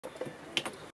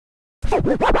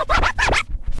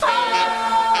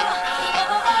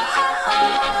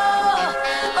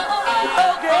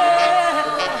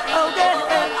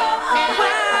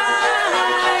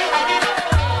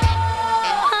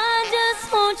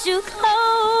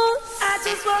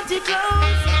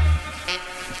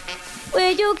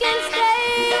Where you can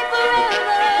stay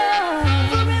forever,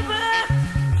 forever.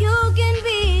 You can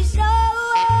be sure,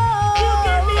 you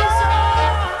can be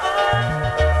sure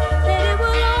that it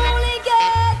will only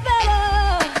get better.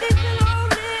 It will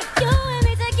only you and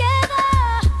me together,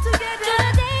 together. Through the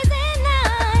days and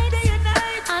nights, day and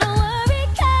night. I don't worry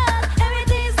 'cause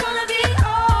everything's gonna be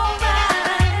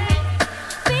alright.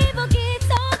 People keep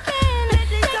talking, they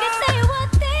can say what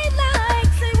they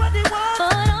like, say what they want,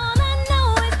 but all I know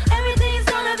is everything's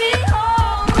gonna be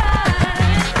alright.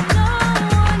 No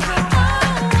one, no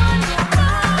one, no one.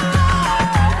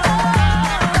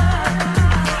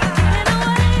 In a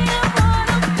way I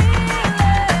wanna feel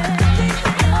it.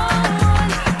 No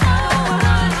one, no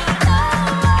one, no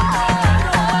one.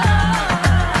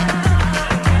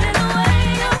 In a way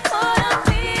I wanna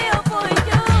feel for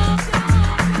you.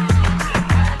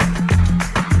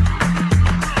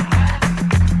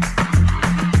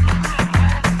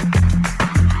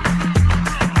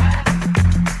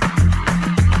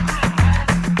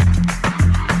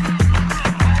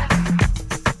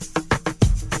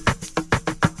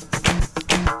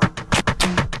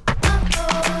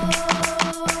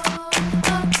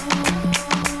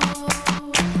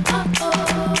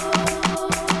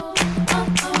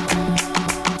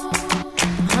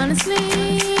 Honestly,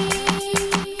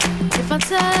 if I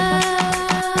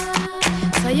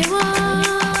tell you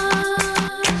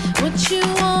what you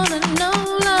wanna know,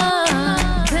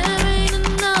 love, there ain't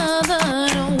another,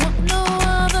 don't want no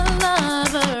other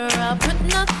lover. I'll put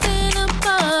nothing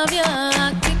above ya, I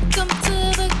kick 'em to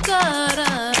the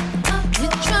gutter. You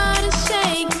try to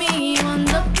shake me,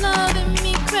 wind up loving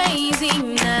me crazy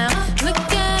now.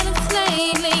 Look at us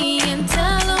lately and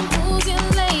tell 'em who's your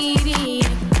lady.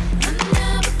 I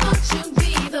never thought you'd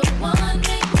be the one,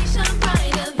 make me shine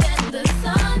brighter than the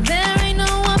sun. There ain't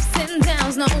no ups and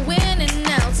downs, no winning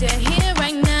outs, you're here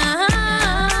right now.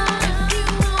 If you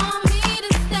want me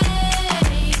to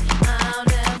stay, I'll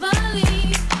never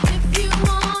leave. If you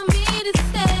want me to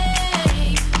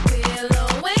stay, we'll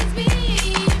always be.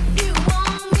 If you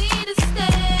want me to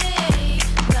stay,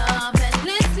 love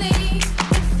endlessly.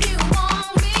 If you want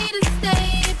me to stay,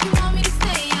 if you want me to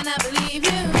stay, I never leave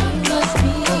you. Must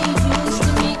be used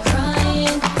to me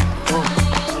crying,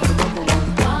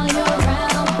 while you're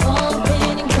around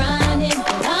bumping and grinding.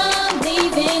 I'm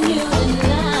leaving you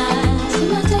tonight. See,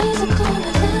 my days are cold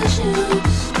without you,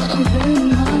 but I'm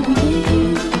hurting hard with you.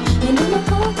 And in my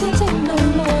heart can't take no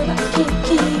more, I can't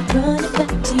keep running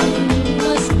back to you.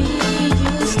 Must be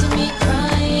used to me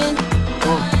crying,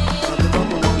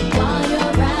 while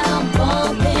you're around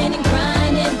bumping and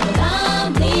grinding. But I'm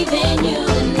leaving you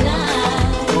tonight.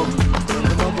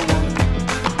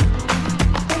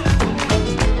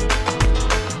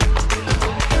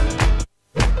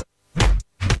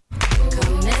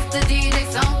 Come, Mr. DJ,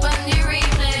 song on the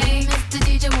replay. Mr.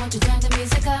 DJ, won't you turn the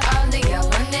music up? All the girls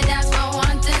when they dance for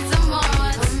wanting some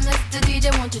more. Come, Mr. DJ,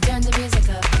 won't you turn the music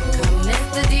up? Come,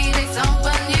 Mr. DJ, song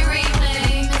on the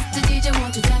replay. Mr. DJ,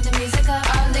 won't you turn the music up?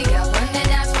 All the girls when they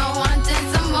dance for wanting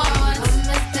some more. Come,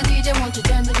 Mr. DJ, won't you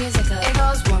turn the music up? It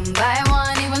goes one by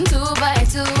one, even two by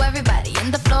two. Everybody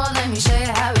in the floor, let me show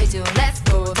you how we do. Let's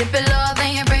go, dip it low,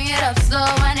 then you bring it up slow.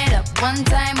 Wind it up one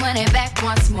time, wind it back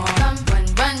once more. Come, run,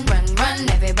 run, run, run,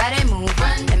 everybody move,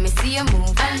 run. Let me see you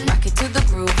move, and rock it to the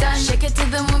groove. Done. Shake it till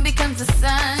the moon becomes the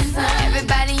sun.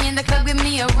 Everybody in the club, give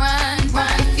me a run,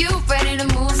 run. If you ready to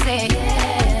move, say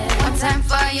yeah. One time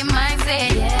for your mind, say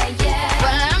yeah, yeah.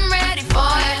 Well, I'm ready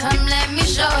for it. Come, let me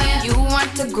show you. You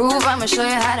want to groove, I'ma show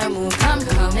you how to move. Come,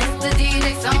 come, Mr. DJ,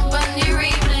 song on the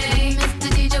replay. Mr.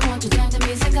 DJ, won't you turn the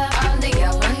music up? All the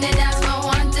girls when they dance for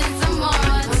wanting some more.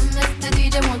 Come, Mr.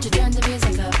 DJ, won't you turn the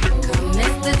music up? Come,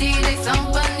 Mr. DJ, song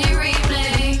on the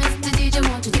replay. Mr. DJ,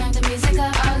 won't you turn the music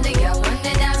up? All the girls when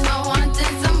they dance for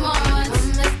wanting some more.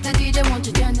 Come, Mr. DJ, won't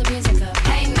you turn the music up?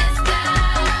 Hey, Mr.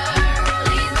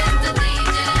 Please, Mr.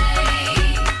 DJ,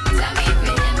 tell me if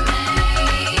you hear me.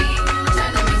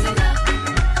 Turn the music up.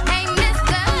 Hey,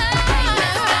 Mr.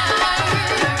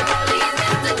 Please,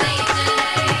 Mr. DJ,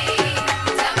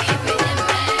 tell me if you hear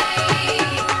me.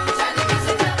 Turn the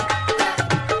music up.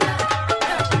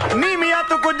 ਨੀਵੀਆਂ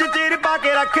ਤੋਂ ਕੁਝ ਚਿਰ ਪਾ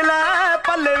ਕੇ ਰੱਖ ਲੈ,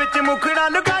 ਪੱਲੇ ਵਿੱਚ ਮੁਖੜਾ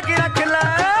ਲੁਕਾ ਕੇ ਰੱਖ ਲੈ।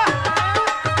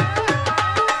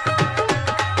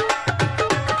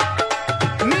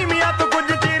 ਨੀਵੀਆਂ ਤੋਂ ਕੁਝ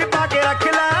ਚਿਰ ਪਾ ਕੇ ਰੱਖ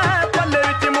ਲੈ, ਪੱਲੇ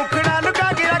ਵਿੱਚ ਮੁਖੜਾ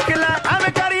ਲੁਕਾ ਕੇ ਰੱਖ ਲੈ।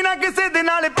 ਐਵੇਂ ਕਰੀ ਨਾ ਕਿਸੇ ਦੇ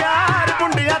ਨਾਲ ਪਿਆਰ,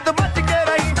 ਮੁੰਡਿਆਂ ਤੋਂ ਬਚ ਕੇ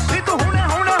ਰਹੀ ਨੀ ਤੂੰ।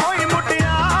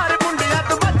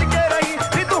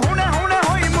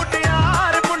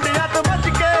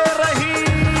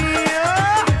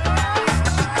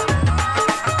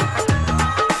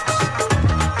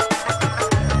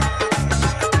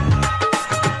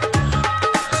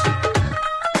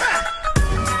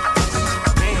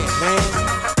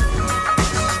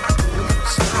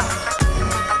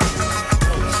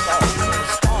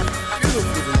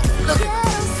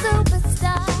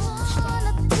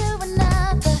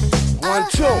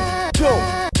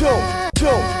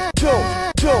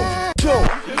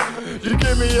 You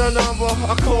give me your number,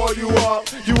 I call you up.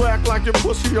 You act like your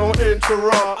pussy on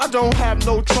interrupt. I don't have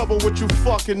no trouble with you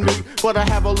fucking me, but I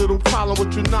have a little problem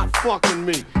with you not fucking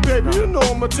me. Baby, you know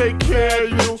I'ma take care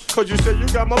of you, cause you said you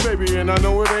got my baby and I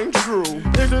know it ain't true.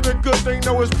 Is it a good thing?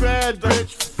 No, it's bad,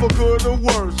 bitch. For good or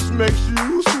worse, this makes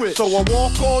you switch. So I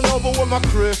walk on over with my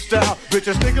crystal.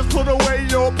 Bitches, niggas, put away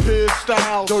your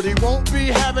pistol. Dirty won't be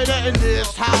having it in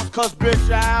this house, cause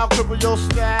bitch, I'll cripple your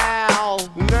style.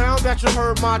 Now that you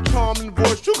heard my charming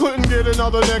voice, you couldn't get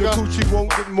another nigga. The coochie won't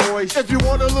get moist. If you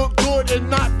wanna look good and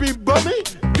not be bummy,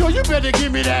 yo, you better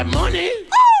give me that money.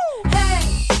 Woo!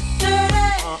 Hey, dirty.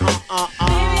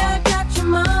 Baby, I got your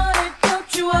money,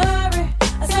 don't you worry.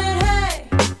 I said, hey,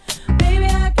 baby,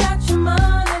 I got your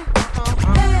money.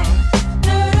 Hey,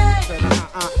 dirty.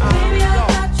 Baby, I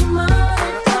got your money,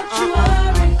 don't you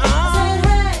worry. I said,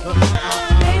 hey,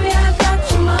 baby, I got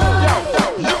your money.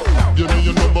 Give me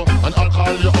your number and I'll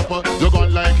call you up. You're gonna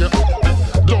like it.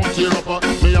 Don't tear up.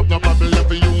 Me have no problem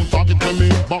if you talking to me,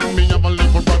 but me have a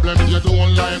little problem. You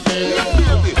don't like me.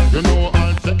 You know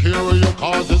I'll take care of your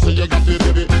cause. You say you got the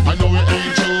baby. I know it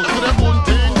ain't true. So that one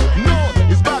thing, no,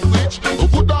 it's bad witch.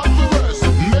 Put off the rest,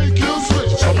 make you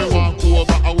switch. So me walk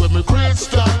over with me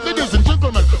crystal. Ladies and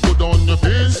gentlemen, put on your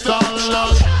pistol.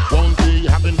 Won't be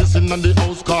having this in the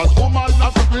house, cause woman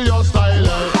have to be your style.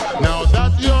 Now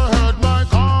that you heard my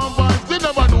convoice, you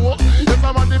never know. If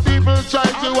some of the people try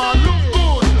to look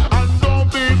good and don't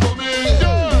be for me,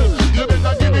 yeah. You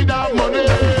better give me that money.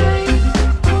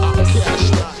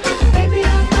 Baby,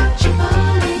 I got your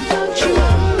money, don't you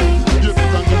worry. You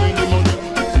better give me the money.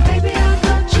 Baby, I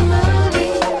got your money.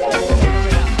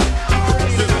 You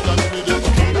better give me the money.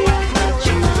 Baby, I got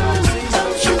your money,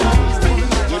 don't you worry.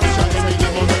 You better give me the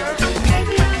money.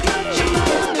 Baby, I got your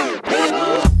money.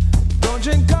 Don't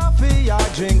drink coffee, I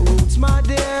drink roots, my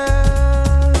dear.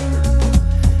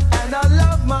 And I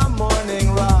love my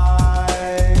morning ride.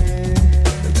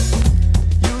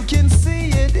 You can see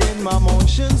it in my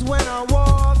motions when I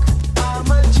walk.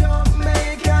 I'm a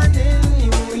Jamaican in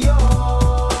New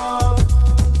York.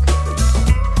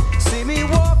 See me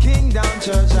walking down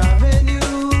Church Avenue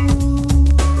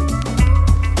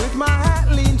with my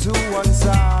hat leaned to one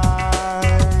side.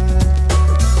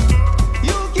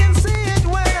 You can see it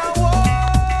when I walk.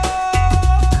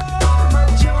 I'm a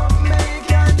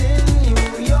Jamaican in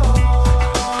New York.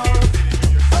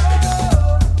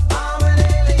 Oh, I'm an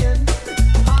alien.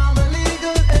 I'm a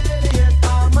legal alien.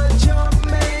 I'm a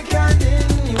Jamaican in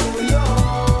New York.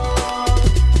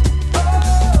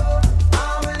 Oh,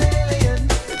 I'm an alien.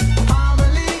 I'm a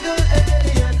legal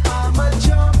alien. I'm a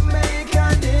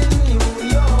Jamaican in New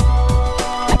York.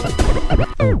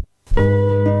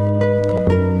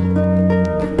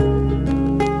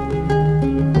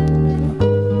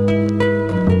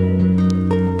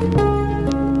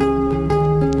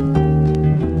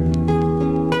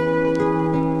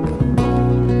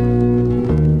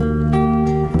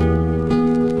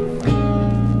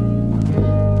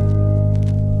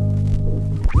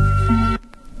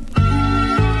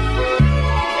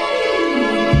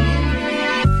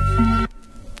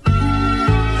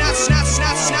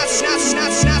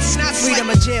 Freedom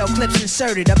of jail, clips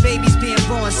inserted. A baby's being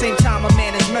born, same time a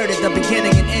man is murdered. The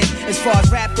beginning and end. As far as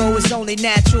rap go, it's only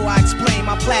natural. I explain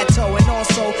my plateau and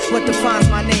also what defines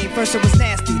my name. First it was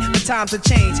nasty, but times have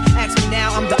changed. Ask me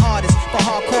now, I'm the artist. For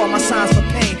hardcore, my signs for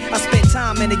pain. I spent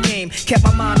time in the game, kept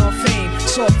my mind on fame.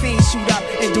 Saw fiends shoot up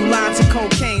and do lines of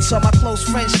cocaine. Saw my close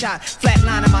friend shot,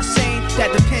 flatline in my sane.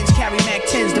 That depends, carry Mac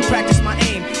 10s to practice my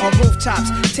aim. On rooftops,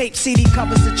 tape CD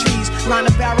covers the trees. Line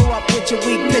a barrel up with your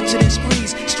weak picture and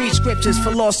squeeze. Street scriptures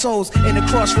for lost souls in the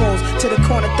crossroads. To the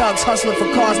corner thugs hustling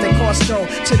for cars that cost dough.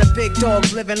 To the big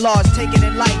dogs living large, taking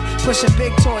it light. Pushing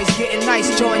big toys, getting nice,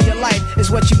 enjoying your life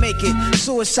is what you make it.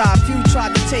 Suicide, few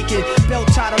tried to take it. Belt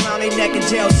tied around their neck in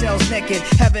jail cells naked.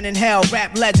 Heaven and hell,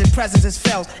 rap legend, presence is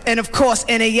felt. And of course,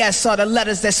 NAS are the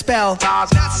letters that spell.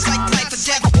 Not like life or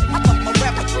death, I'm a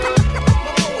rapper.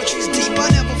 My poetry's deep, I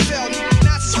never felt.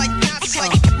 Not like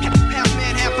half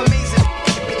man, half amazing.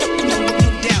 No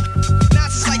doubt.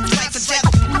 Not like life or death,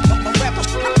 I'm a rapper.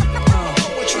 My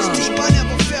poetry's deep, I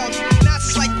never felt. Not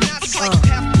like half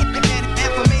man,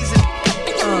 half amazing.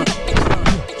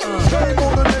 Shame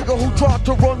on a nigga who tried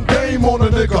to run game on a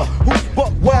nigga who's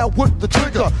buck wild with the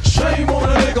trigger. Shame on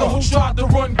a nigga who tried to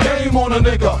run game on a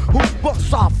nigga who's buck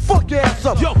side fuck your ass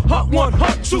up. Yo, hut 1,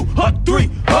 hut 2, hut 3,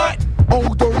 hut.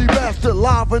 Old dirty bastard,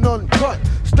 live and uncut.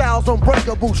 Styles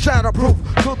unbreakable, shatterproof.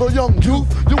 To the young youth,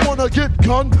 you wanna get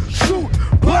gun? Shoot,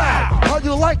 blow. How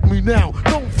you like me now?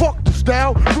 Don't fuck the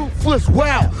style, ruthless,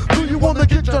 wow. Do you wanna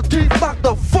get your teeth knocked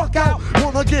the fuck out?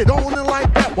 Wanna get on it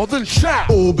like that, well then shout.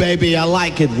 Oh baby, I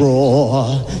like it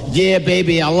raw. Yeah,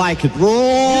 baby, I like it raw.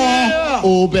 Yeah.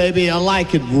 Oh baby, I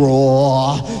like it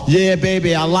raw. Yeah,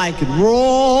 baby, I like it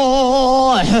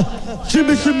raw.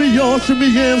 Shimmy, shimmy, y'all, shimmy,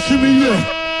 yeah, shimmy,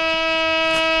 yeah.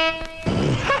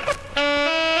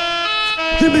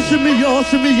 Shimmy, shimmy, y'all,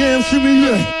 shimmy, yeah, shimmy,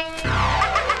 yeah.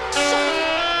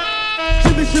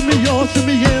 Shimmy, shimmy, y'all,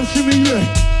 shimmy, yeah, shimmy, yeah.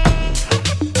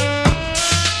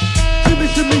 Shimmy,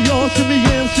 shimmy, y'all, shimmy,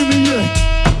 yeah, shimmy, yeah.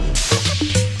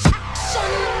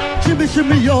 Shimmy,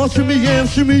 shimmy, y'all, shimmy, yeah,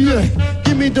 shimmy, yeah.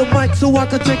 Give me the mic so I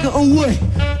can take it away.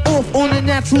 Off on the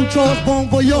natural charge, bon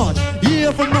voyage.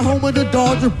 Yeah, from the home of the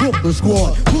Dodger Brooklyn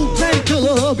squad. Wu-Tang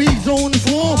Killer, hubby's on the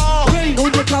swarm. Rain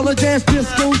on your college ass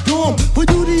disco dorm. For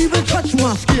you to even touch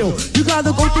my skill, you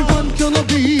gotta go through one killer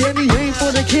B, and he ain't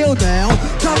for the kill down.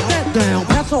 Drop that down,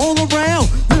 pass it all around.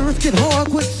 Lyrics get hard,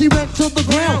 quick, see back to the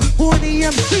ground. For an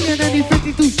EMC in any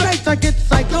 52 states, I get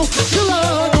psycho.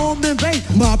 Killer, Norman Bates,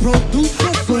 my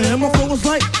producer slam. My flow was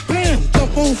like, bam,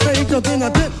 jump on stage, and then I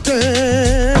did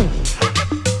damn.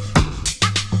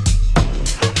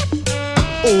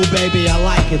 Oh baby, I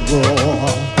like it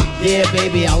raw. Yeah,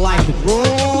 baby, I like it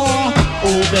raw.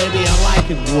 Oh baby, I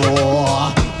like it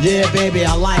raw. Yeah, baby,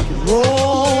 I like it raw.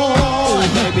 Oh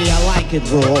baby, I like it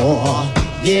raw.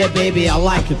 Yeah, baby, I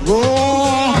like it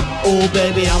raw. Oh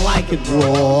baby, I like it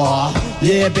raw.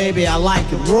 Yeah, baby, I like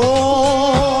it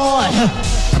raw.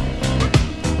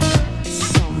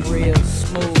 Some real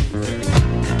smooth.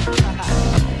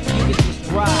 You can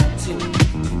just ride to.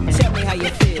 Tell me how you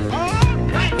feel.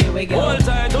 Here we go. Hold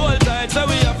tight, so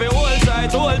we have to hold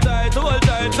tight, hold tight, hold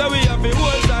tight, so we have to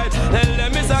hold tight. Tell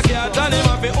them it's a cat and him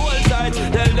have to hold tight.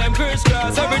 Tell them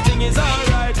crisscross, everything is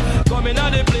alright. Coming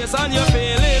out the place and you're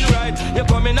feeling right. You're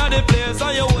coming out the place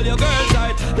and you hold your girl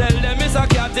tight. Tell them it's a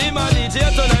cat, him and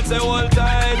DJ tonight. Say hold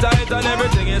tight, tight, and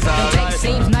everything is alright. The day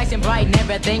seems nice and bright and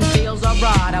everything feels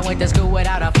alright. I went to school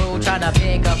without a fool, trying to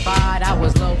pick a fight. I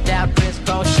was loped out,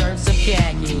 crisscross shirts and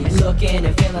khakis, looking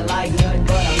and feeling like nothing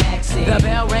but a maxi. The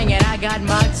bell rang and I got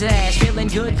my dash, feeling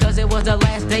good cause it was the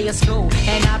last day of school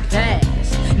and I passed.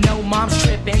 No mom's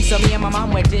tripping, so me and my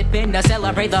mom went dipping to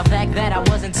celebrate the fact that I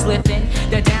wasn't slipping.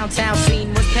 The downtown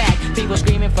scene was packed, people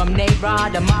screaming from neighbor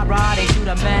to my rod, they shoot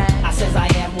a man. I says I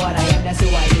am what I am, that's who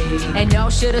I be. And y'all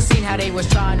should've seen how they was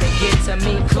trying to get to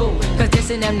me, cool. Cause this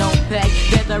and them no pay,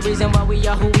 they're the reason why we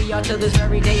are who we are to this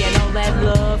very day. And all that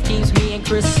love keeps me and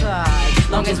Chris side.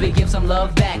 Long as we give some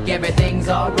love back, everything's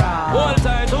alright. Hold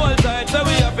tight, so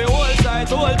we have to hold tight,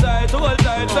 hold tight, hold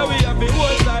tight, so we have to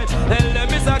hold tight. Tell them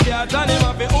it's a cat and him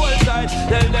have to hold tight.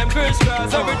 Tell them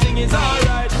crisscross, everything is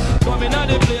alright. Coming out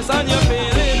the place and you're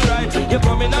feeling right. You're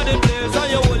coming out the place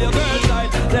and you hold your girl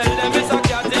tight. Tell them it's a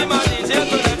cat, him and DJ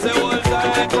tonight. Say hold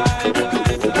tight, tight,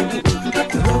 tight,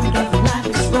 tight. The road of life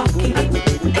is rocky,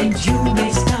 and you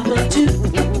may stumble too.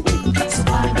 So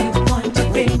why you point your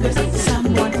fingers?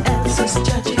 Someone else is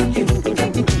judging you. Could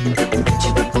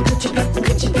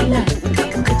you be like?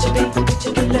 Could you be like? Could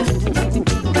you be like?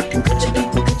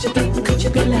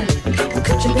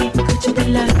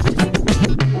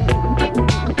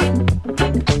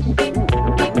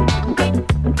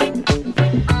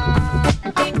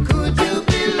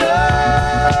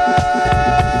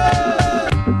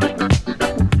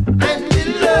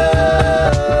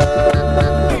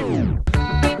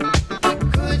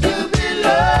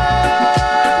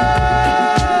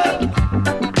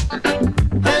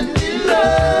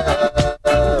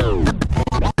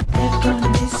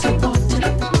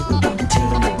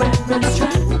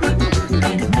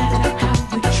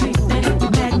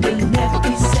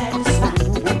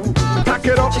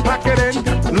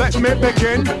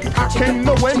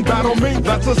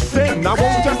 That's a sin. I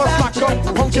won't ever slack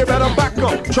up. Punk, you better back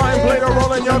up. Try and play the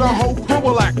role and you're the whole crew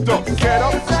will act up. Get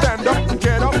up, stand up,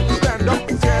 get up, stand up,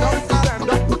 get up, stand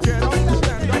up, get up,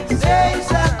 stand up. Say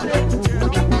something.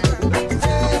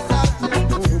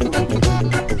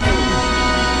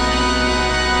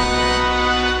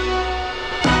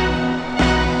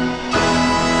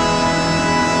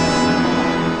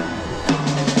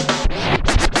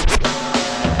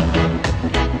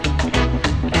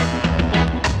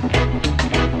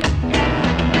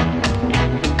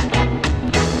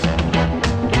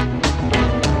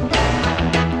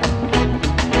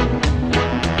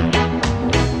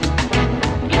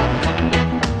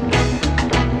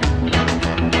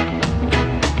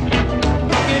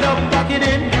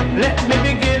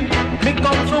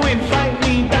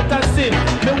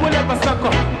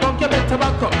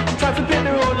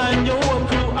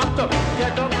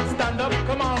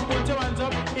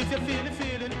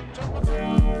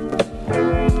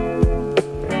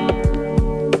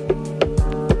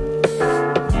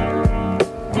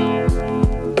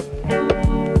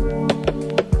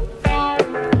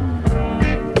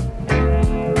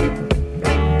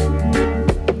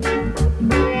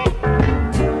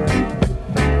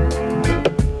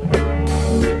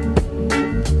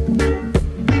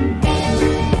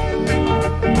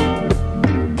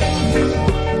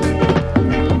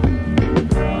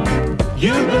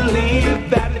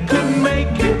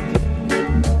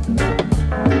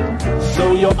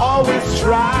 always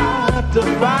try to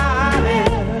fight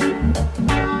it.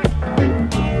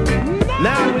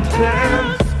 Now it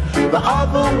turns the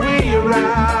other way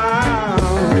around.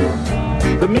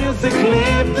 The music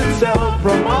lifts itself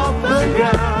from off the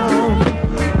ground.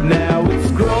 Now it's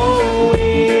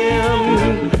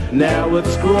growing, now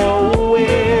it's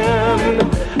growing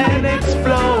and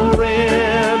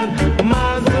exploring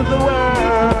minds of the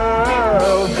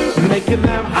world, making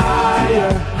them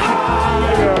higher,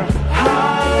 higher,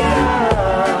 higher,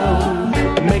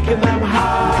 making them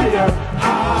higher,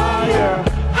 higher,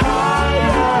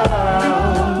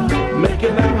 higher,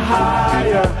 making them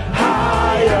higher,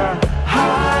 higher,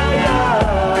 higher,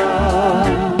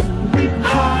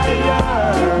 higher.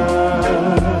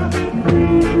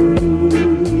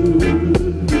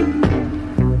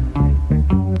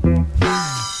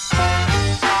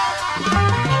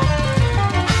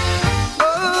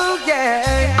 Oh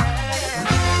yeah.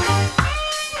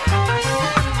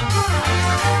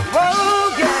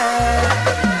 Oh yeah.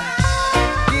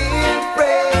 Give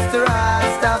praise to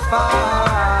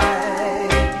Rastafari,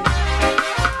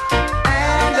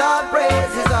 and all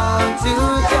praises unto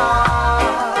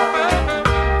God.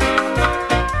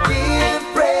 Give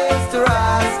praise to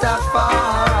Rastafari,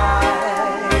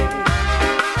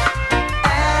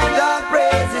 and all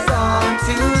praises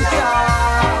unto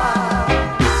God.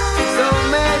 So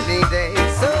many days,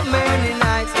 so many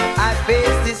nights, I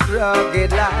faced this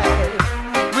rugged life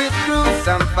with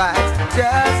gruesome fights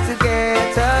just to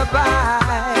get by.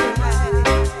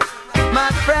 My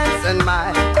friends and my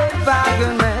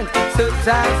environment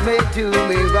sometimes may do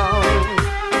me wrong,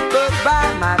 but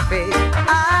by my faith I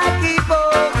keep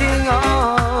holding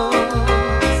on.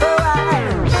 So I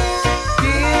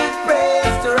give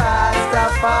praise to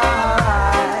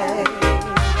Rastafari,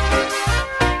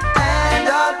 and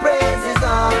all praises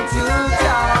unto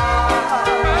God.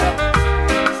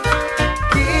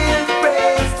 Give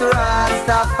praise to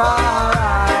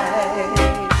Rastafari,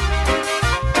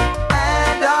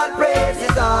 and all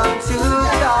praises unto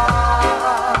God.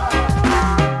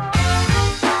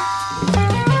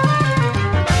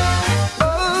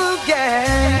 Oh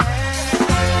yeah.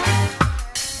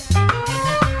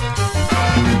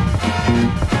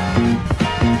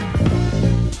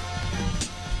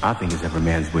 I think it's every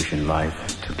man's wish in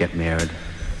life to get married,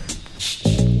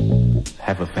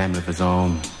 have a family of his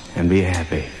own, and be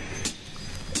happy.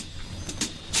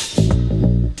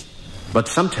 But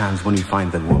sometimes when you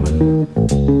find that woman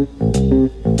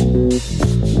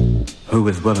who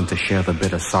is willing to share the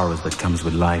bitter sorrows that comes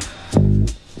with life,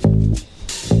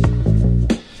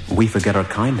 we forget her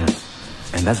kindness,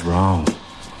 and that's wrong.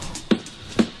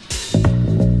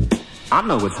 I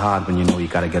know it's hard when you know you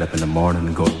gotta get up in the morning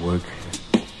and go to work,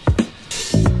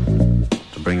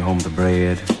 to bring home the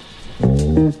bread.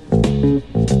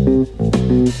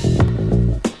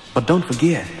 But don't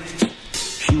forget,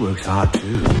 she works hard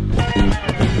too.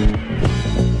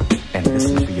 And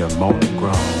listen to your moan and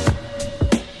groan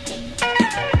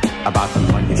about the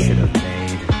money you should have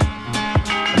made,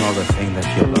 and all the things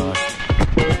that you lost,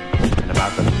 and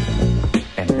about the,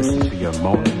 and listen to your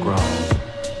moan and groan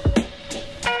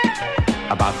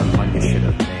about the money you should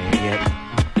have made,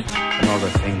 and all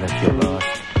the things that you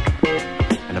lost,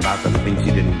 and about the things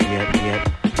you didn't get yet.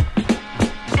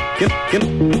 Get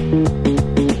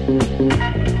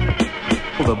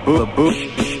the bush.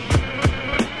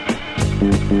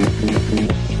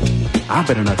 I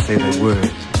better not say that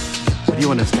word, but you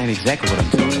understand exactly what I'm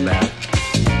talking about.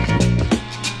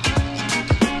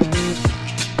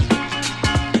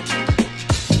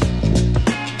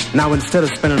 Now instead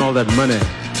of spending all that money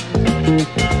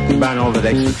buying all that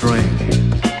extra drink,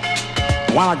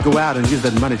 why not go out and use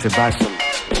that money to buy some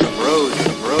rose.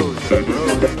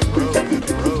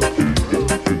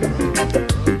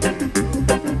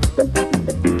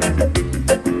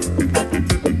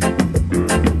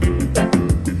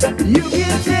 You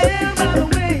can tell by the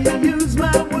way you use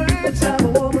my words, I'm a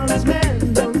woman's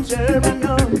man, don't turn me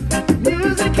on.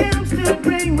 Music can still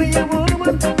bring me a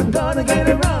woman, I'm gonna get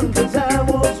around, cause I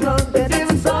was wrong. That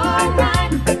it's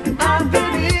alright, I've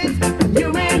got it,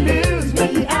 you may lose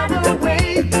me either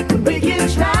way, but we can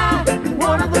try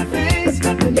one of the things,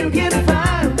 and you can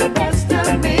find the best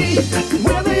of me.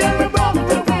 Whether you're a brother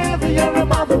or whether you're a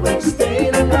mother, we're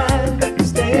staying alive,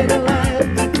 staying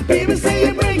alive. People say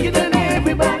you're breaking and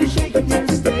everybody shaking, you're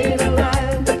staying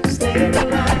alive, staying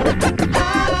alive.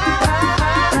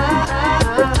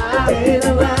 Staying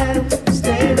alive,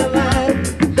 staying alive.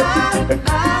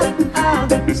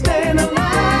 Staying alive.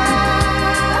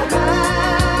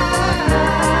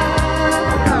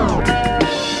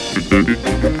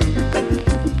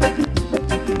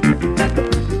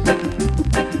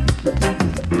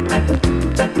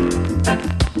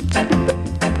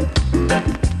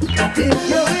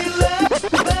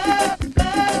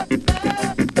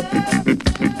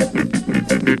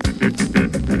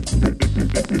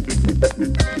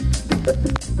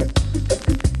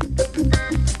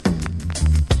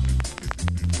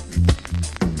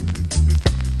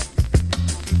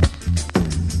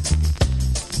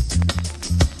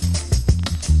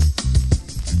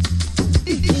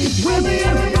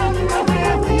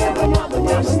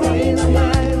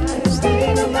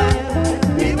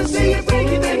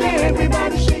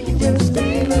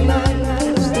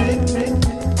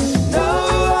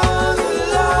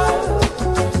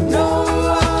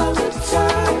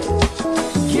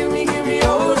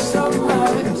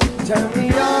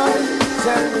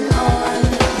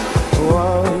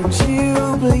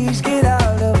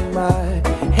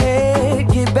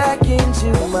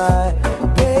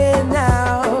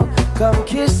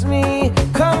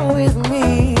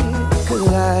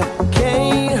 I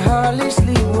can't hardly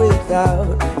sleep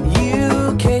without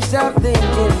you. Can't stop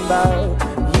thinking about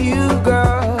you,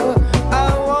 girl.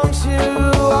 I want you,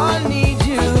 I need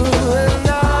you, and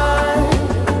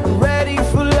I'm ready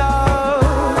for love.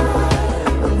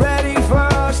 I'm ready for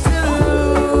us to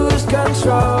lose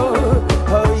control.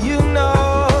 Oh, you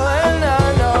know, and I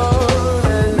know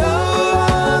that no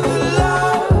other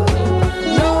love,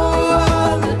 no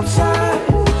other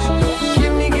touch.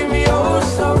 Give me oh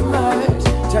so much.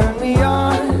 Turn me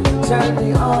on, turn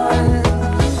me on.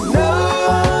 No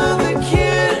other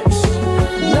kiss,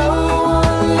 no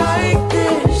one like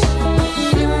this.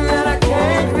 Feeling that I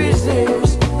can't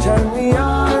resist. Turn me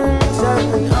on, turn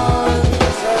me on,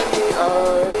 turn me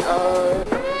on.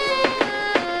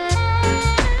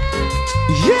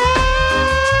 Yeah.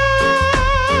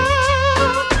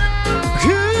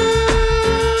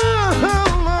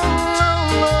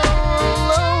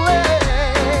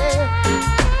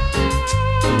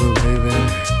 Ooh, baby,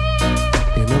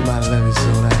 you know my love is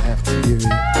all I have to give you.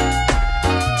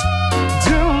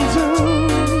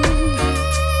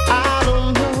 I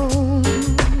don't know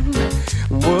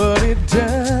what it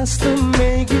does to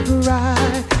make it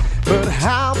right, but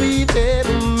I'll be there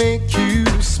to make you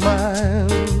smile.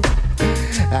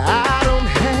 I don't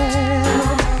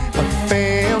have a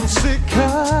fancy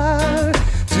car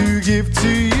to give to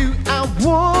you. I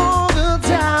want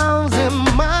 1,000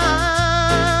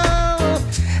 miles.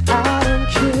 I don't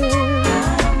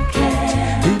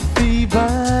care if he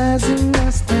buys the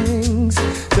nice things.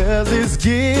 Does his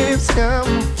gifts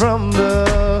come from the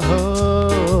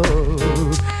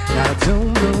heart? I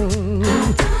don't know.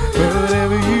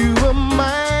 Whatever you are,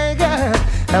 my God,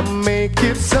 I make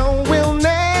it so we'll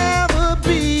never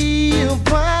be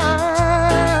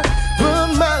apart. But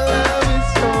my love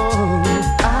is all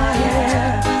I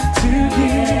have to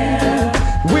give.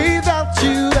 Without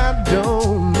you, I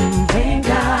don't think I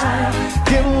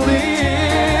can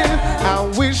live. I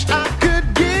wish I could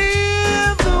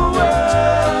give the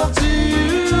world to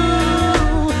you.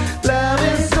 Love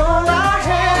is all I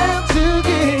have to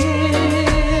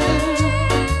give.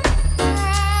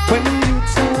 When you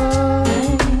talk,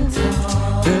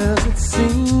 does it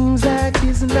seem like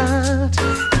it's not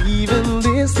even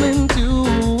listening to a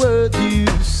word you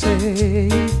say?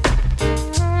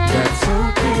 That's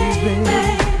okay, baby.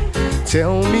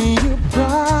 Tell me your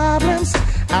problems.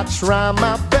 I try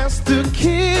my best to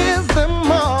kiss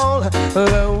them all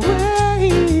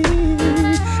away.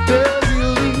 Does he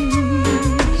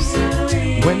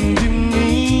leave when you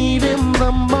need him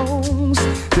the most?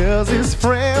 Does his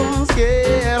friends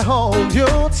get hold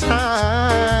your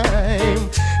time?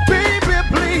 Baby,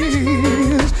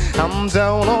 please, I'm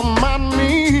down on my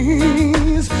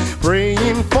knees,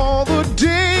 praying for the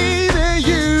day that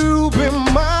you be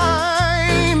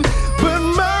mine. But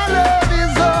my love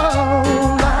is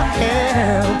all I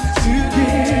have to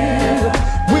give.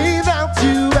 Without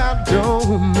you, I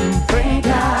don't think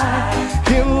I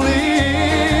can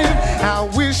live. I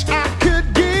wish I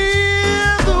could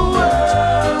give the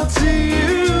world to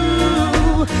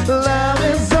you. Love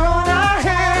is all I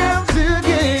have to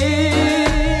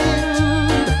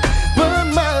give. But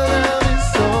my love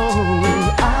is all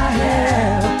I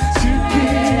have to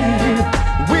give.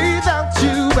 Without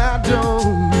you, I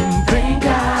don't think I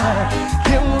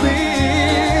can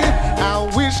live. I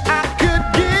wish I could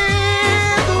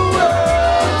give the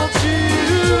world to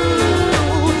you.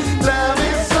 Love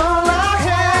is all I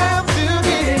have to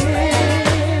give.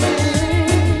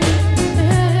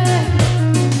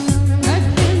 I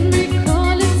can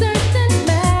recall a certain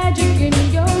magic in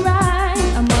your eyes.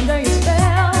 I'm under your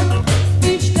spell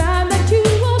each time that you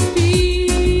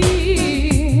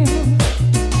appear.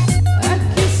 A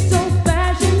kiss so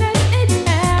passionate it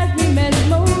has me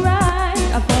mesmerized.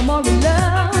 I fall more in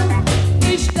love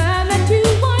each time that you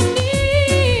are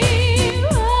near.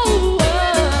 Oh,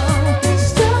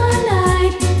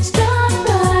 starlight,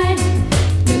 starbright,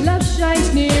 your love shines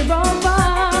near or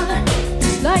far.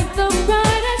 It's like the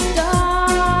brightest star.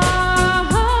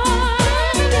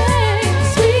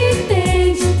 Sweet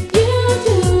things you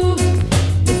do,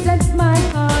 it sets my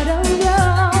heart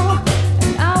aglow.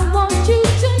 And I want you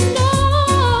to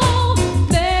know,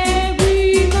 baby,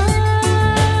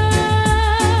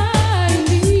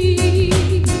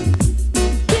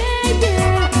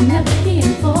 yeah, I'm lucky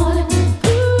and falling.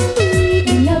 Ooh,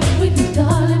 in love with you,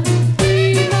 darling.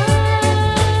 Remind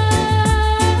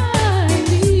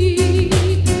me,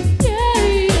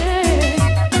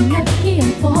 yeah, I'm lucky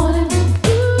and falling.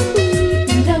 Ooh,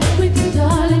 in love with you,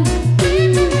 darling.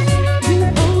 You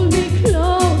hold me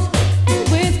close and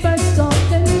whisper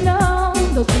soft and low.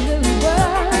 Those little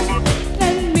words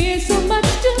that mean so much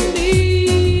to me.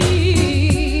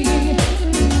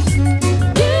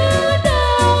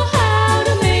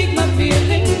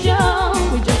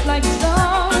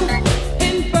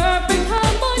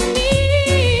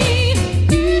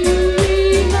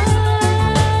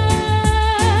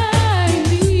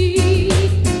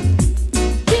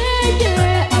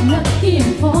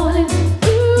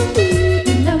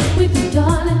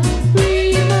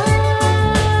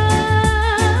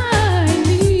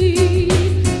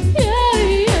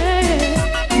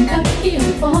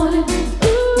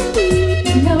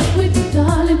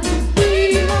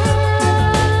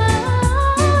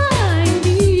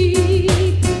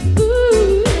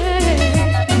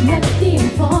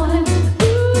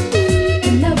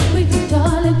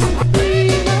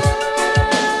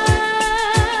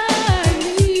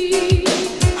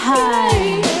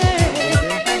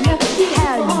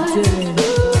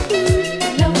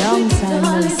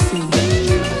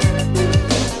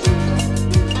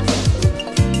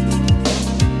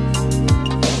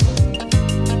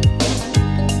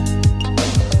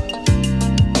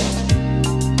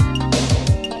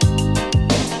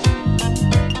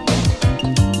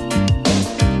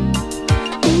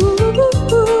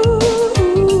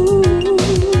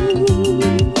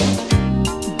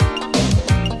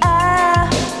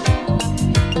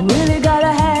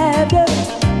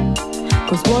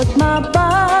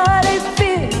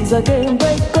 'cause I can't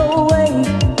break away.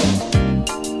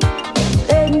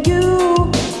 And you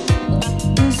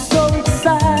is so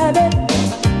excited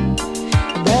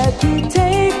that you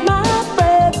take my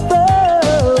breath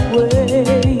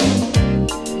away.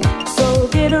 So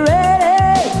get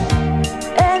ready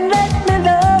and let me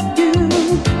love you.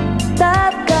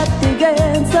 I've got the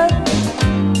answer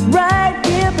right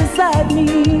here beside me.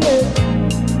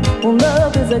 Well,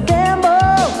 love is a gamble.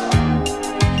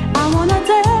 I wanna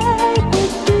take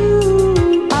with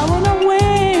you. I wanna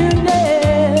win,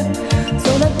 yeah. So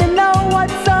let me know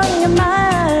what's on your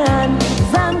mind.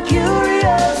 'Cause I'm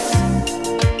curious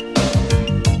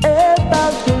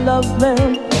about your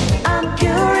loving. I'm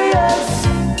curious.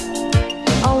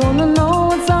 I wanna know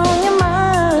what's on your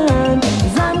mind.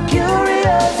 'Cause I'm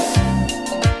curious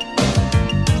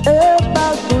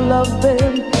about your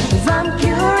loving. 'Cause I'm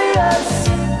curious.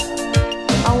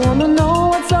 I wanna know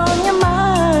what's on your mind.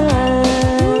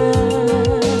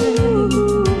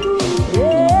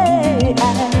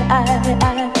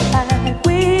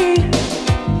 We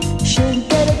should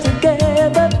get it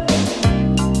together.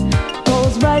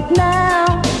 'Cause right now,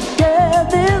 yeah,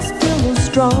 this still is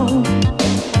strong.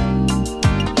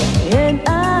 And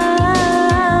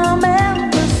I'm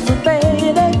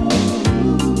anticipating.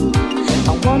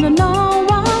 I wanna know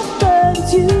what turns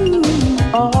you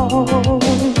on.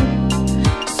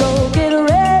 So get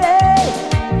ready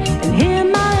and hear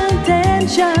my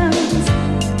intentions.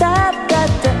 I've got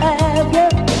to have you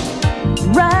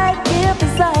right here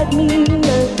beside me.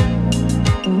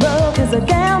 Love is a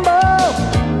gamble.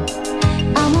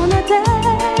 I wanna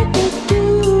take with you.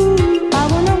 I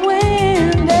wanna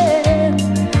win, yeah.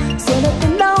 So let me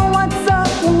know what's on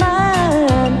your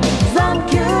mind. 'Cause I'm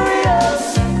curious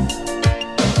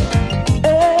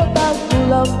about your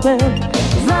loving.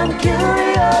 'Cause I'm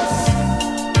curious.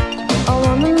 I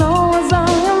wanna know what's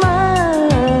on your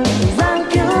mind. 'Cause I'm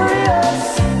curious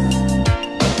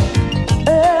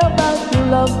about your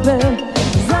loving.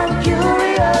 'Cause I'm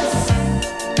curious.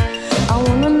 I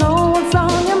wanna know what's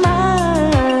on your mind.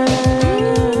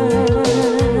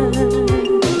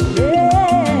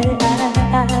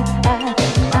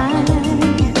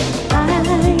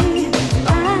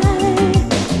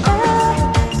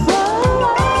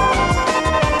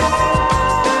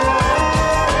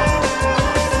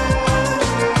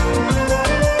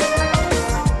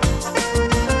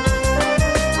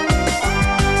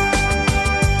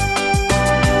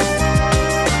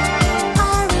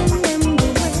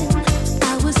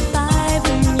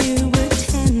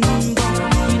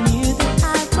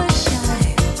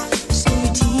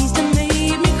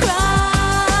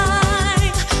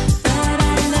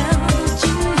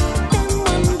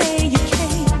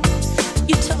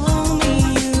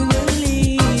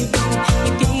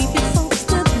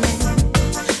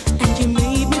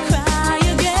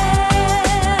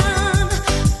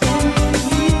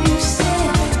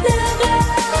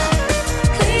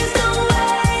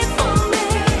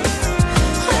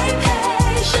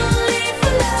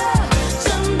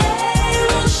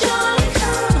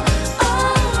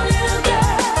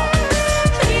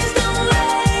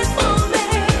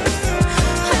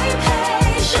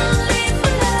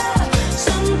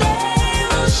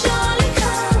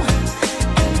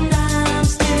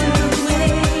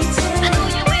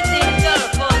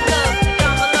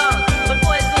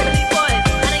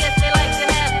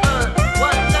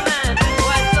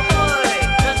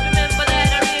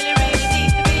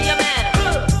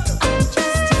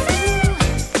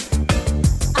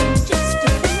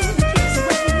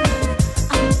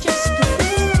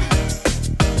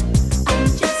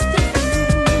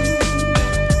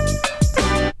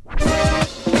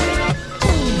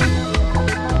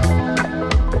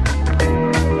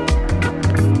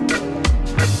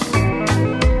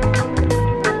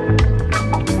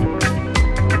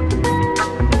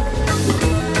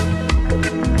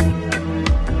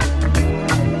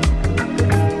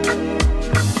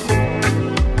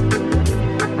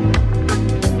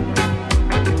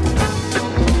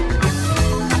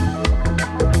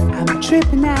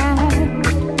 tripping out,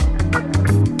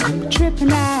 I'm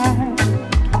tripping out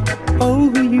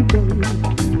over you, babe,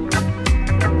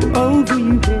 over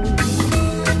you, babe.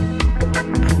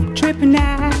 I'm tripping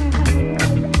out,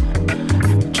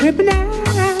 I'm tripping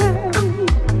out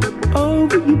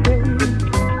over you, babe,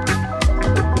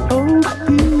 over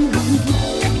you.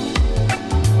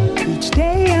 Each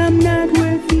day I'm not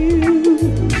with you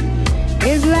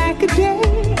is like a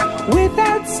day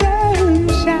without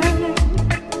sunshine.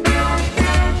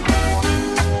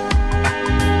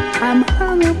 I'm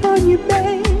hung up on you,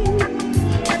 babe.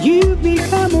 You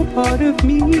become a part of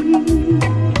me.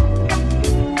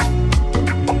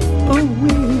 Oh,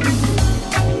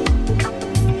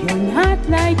 yeah.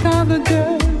 like all the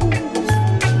girls?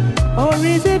 Or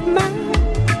is it my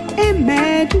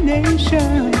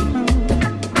imagination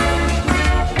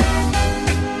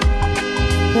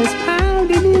that's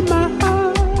pounding in my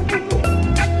heart?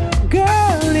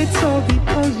 Girl, it's all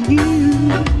because you've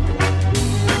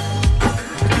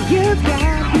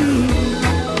got me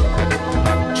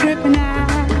tripping out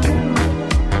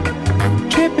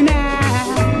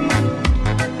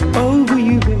over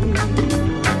you, baby,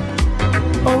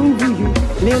 over you,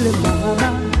 little mama,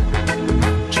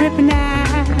 tripping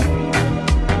out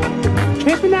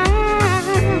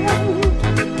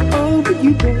over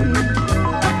you, baby,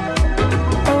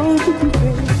 over you, baby.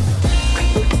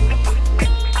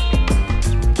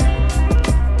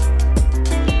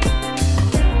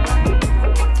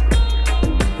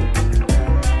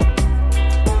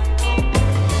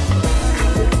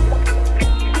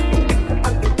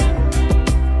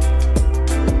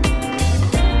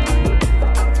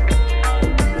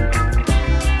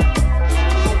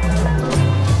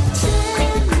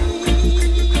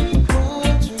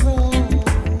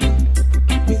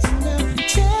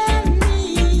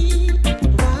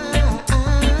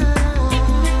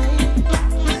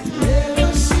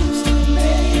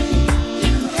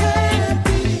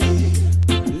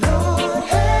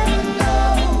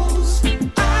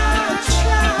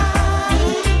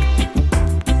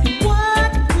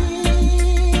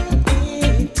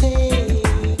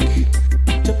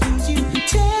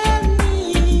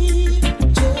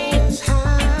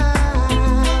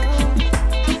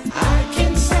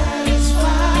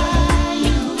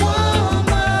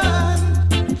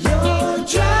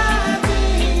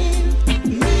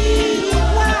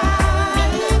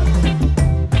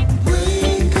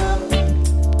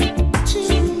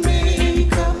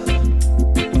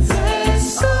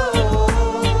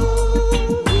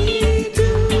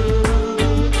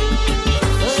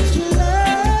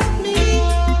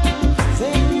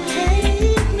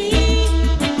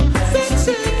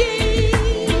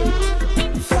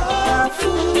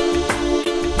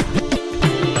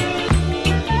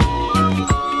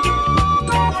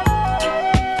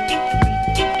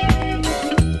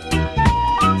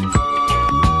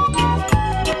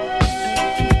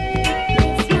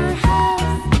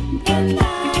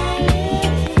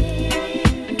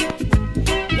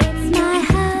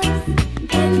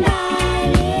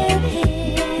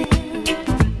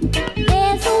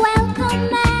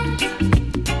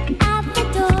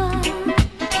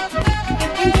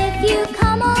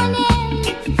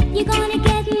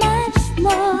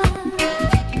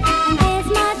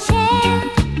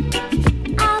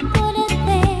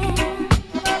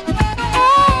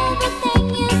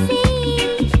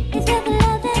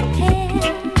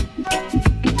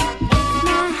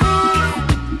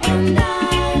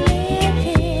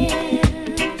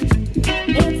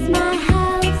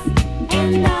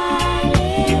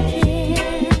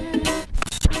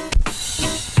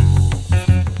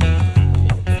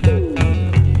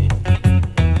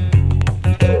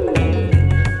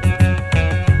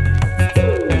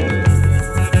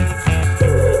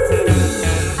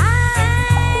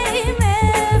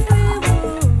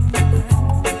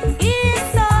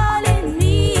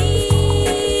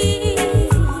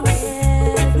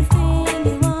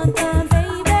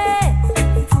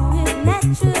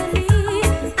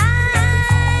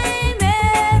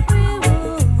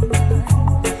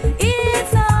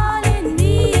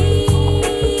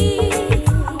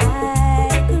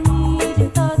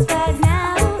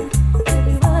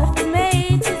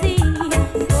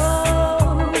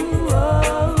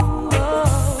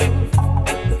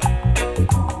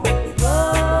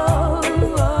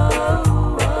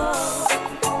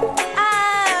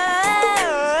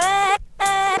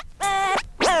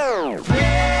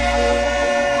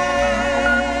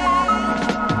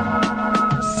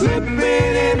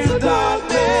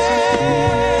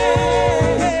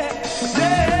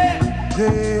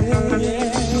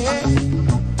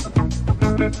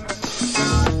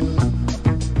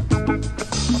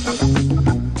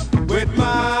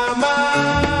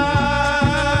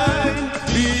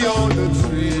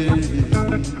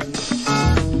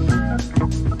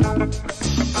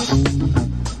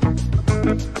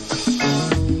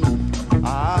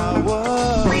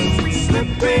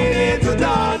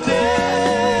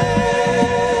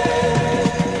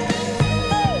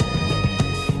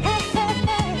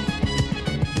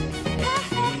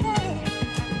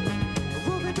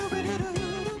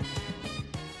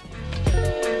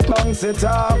 Bounce it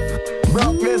off,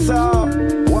 rock this off,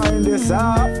 wind this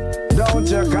off, don't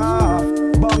you cough.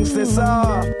 Bounce this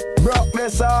off, rock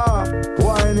this off,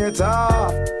 wind it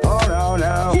off. Oh no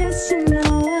no. Yes, you know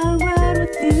I ride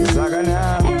with you, Saga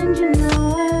now. and you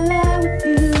know I lie with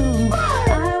you.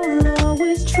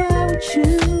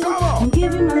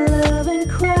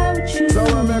 So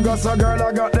when me go, so girl,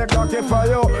 I got the cocky for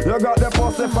you. You got the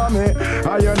pussy for me,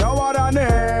 and you know what I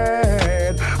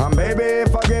need. And baby,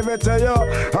 if I give it to you,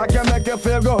 I can make you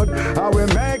feel good. I will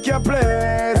make you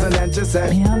please. And then she said,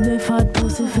 me have the fat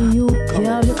pussy for you, you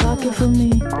have the cocky for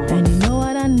me, and you know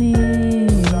what I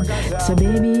need. So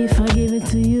baby, if I give it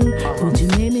to you, would you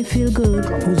make me feel good?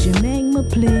 Would you make me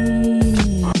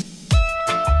please?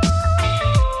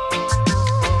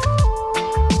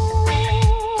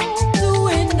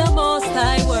 Doing the most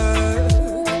I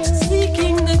work,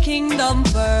 seeking the kingdom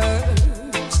first.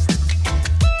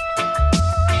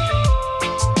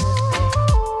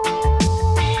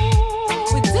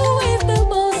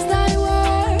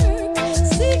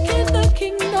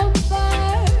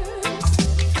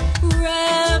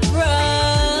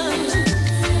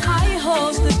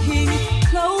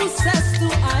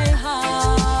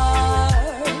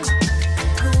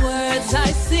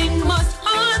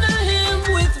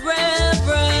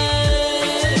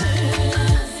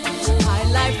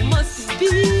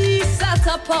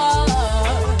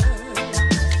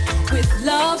 With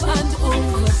love and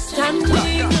understanding.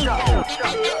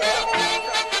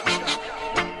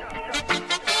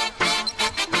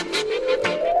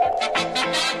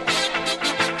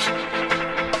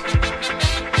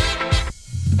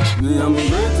 Me am my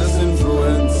greatest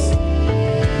influence.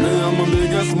 Me am my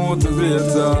biggest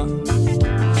motivator.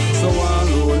 So while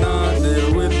I'm not there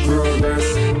with progress,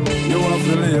 you have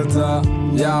to later.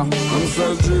 Yeah, I'm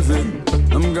self-driven.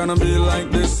 I'm gonna be like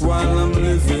this while I'm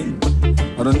living.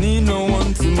 I don't need no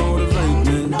one to motivate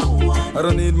me. I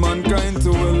don't need mankind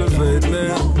to elevate me.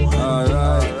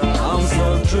 Alright, I'm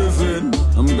self-driven.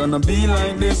 I'm gonna be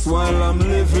like this while I'm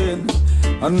living.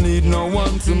 I don't need no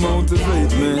one to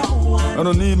motivate me. I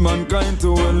don't need mankind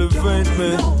to elevate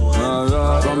me.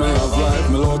 Alright, I may have life,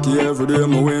 me lucky every day,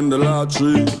 me win the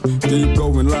lottery. Keep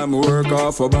going like me work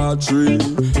off a battery.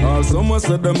 All someone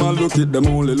said them I look at them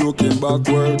only looking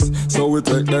backwards. So we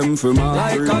take them for my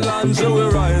like free. Like a lunch, we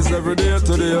rise every day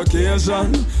to the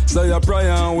occasion. Say a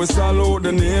prayer and we salute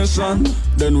the nation.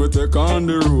 Then we take on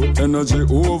the road, energy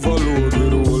overload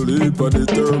with a whole heap of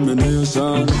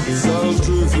determination.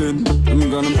 Self-driven, I'm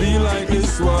gonna be like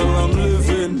this while I'm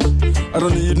living. I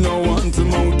don't need no one to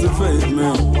motivate me.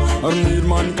 I don't need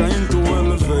mankind to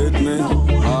elevate me.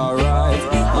 Alright,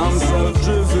 I'm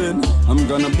self-driven. I'm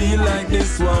gonna be like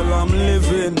this while I'm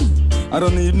living. I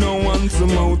don't need no one to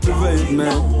motivate me.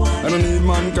 I don't need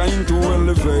mankind to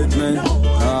elevate me.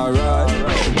 Alright.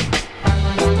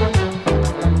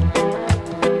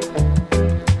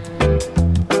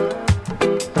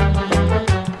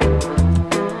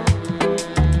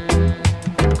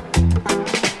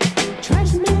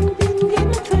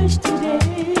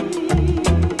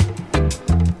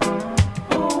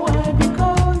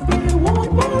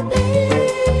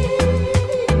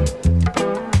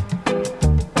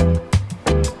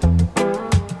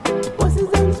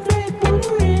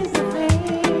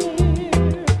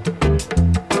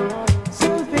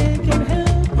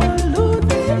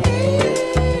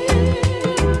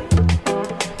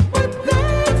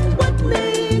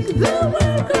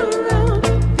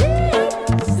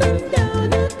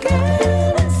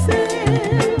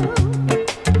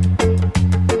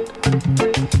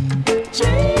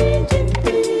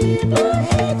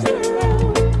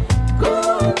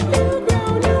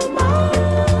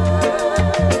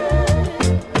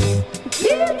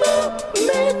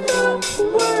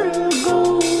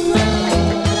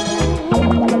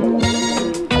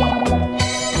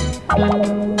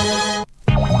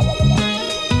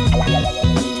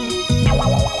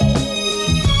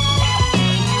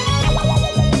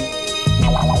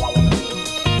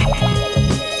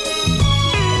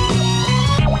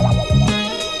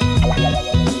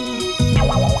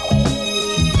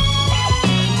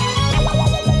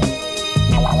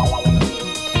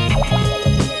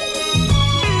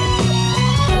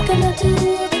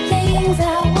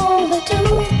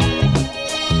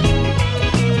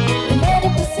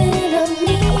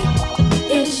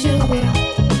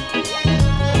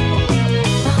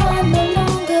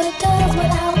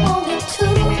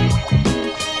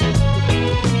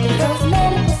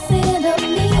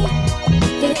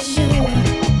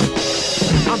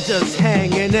 just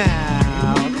hanging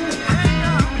out.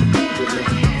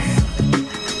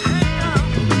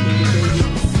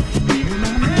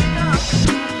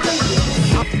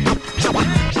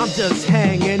 I'm just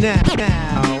hanging out.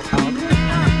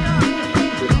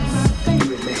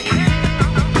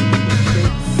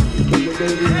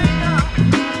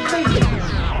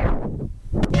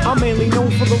 I'm mainly known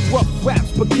known for the rough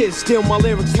raps, but kids steal my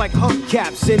lyrics like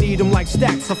hubcaps and eat them like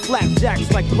stacks of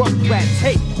flapjacks like rugrats.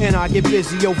 Hey, and I get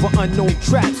busy over unknown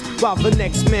traps while the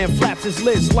next man flaps his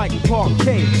lids like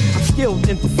parquet. I'm skilled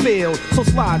in the field, so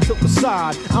slide to the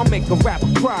side. I'll make a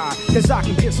rapper cry, cause I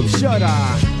can get some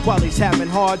shut-eye while he's having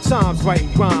hard times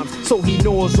writing rhymes. So he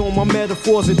gnaws on my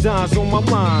metaphors and dines on my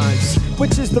lines,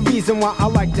 which is the reason why I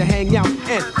like to hang out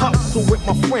and hustle with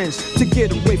my friends to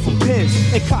get away from pens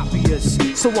and copyists.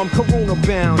 So I'm corona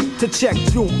bound to check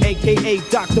Drew, aka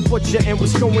Dr. Butcher, and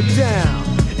what's going down.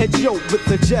 And Joe with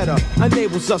the Jetta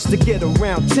enables us to get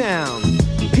around town.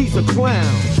 He's a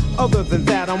clown. Other than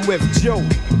that, I'm with Joe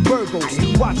Burgos,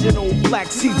 watching old Black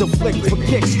Caesar flick for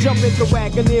kicks. Jump in the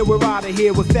Wagoneer, we're out of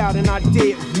here without an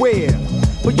idea where,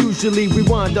 but usually we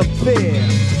wind up there.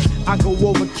 I go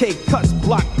over cake cuts,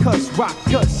 block cuts, rock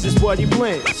cuts is what he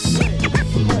blends.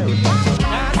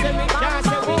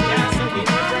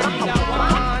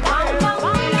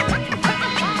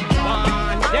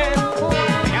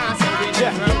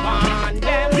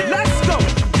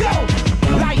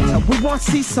 We want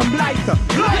to see some lighter.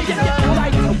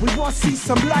 Lighter. We want to see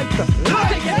some lighter.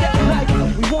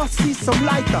 Lighter. We want to see some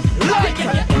lighter.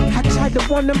 Lighter. I tried to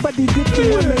warn them, but they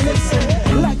didn't want to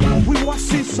listen. Lighter. We want to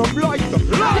see some lighter.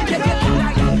 Lighter.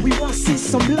 We want to see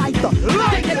some lighter.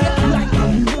 Lighter.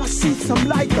 We want to see some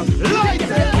lighter.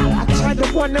 I tried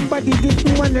to warn them, but they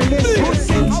didn't want to listen. Who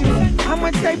sent you? How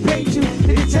much they paid you?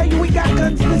 Did they tell you we got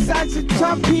guns besides your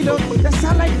torpedoes? That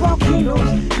sound like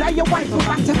volcanoes. Now your wife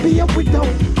about to be a widow.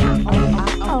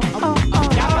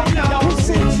 Who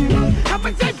sent you? How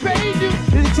much they paid you?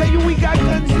 Did they tell you we got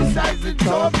guns inside the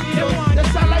torpedoes? That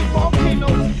sound like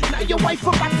volcanoes. Now your wife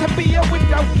about to be a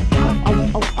widow.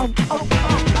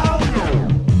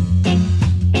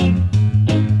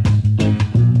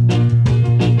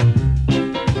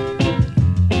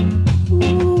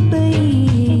 Ooh,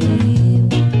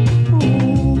 babe.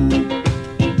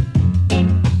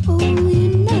 Oh, you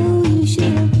know you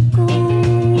should have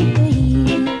gone,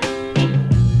 babe.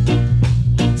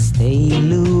 Stay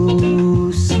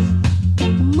loose,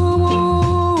 Mama.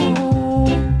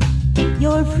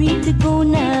 You're free to go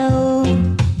now.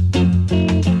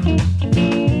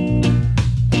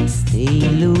 Stay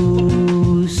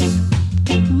loose,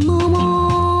 Mama.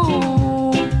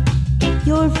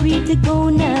 You're free to go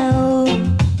now.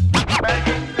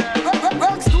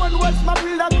 Rockstone was my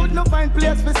builder, could not find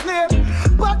place for sleep.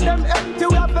 But them empty,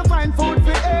 we have to find food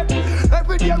for eat.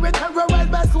 Every day we terrorize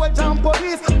by soldier and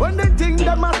police. When they think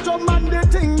them a strong man, they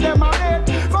think them a hate.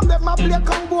 From them a play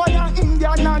cowboy and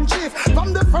Indian and chief.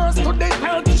 From the first to the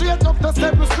third, straight up the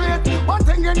 7th street. One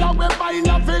thing you know, we're buying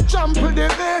a fit trample the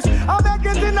base. I beg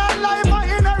it in our life, I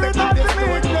inherit that to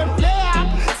me. Them player,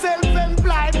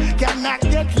 self-employed, cannot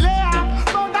get clear.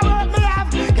 But the work me have,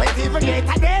 can't even get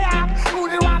a day. Who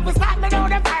the want to start me now,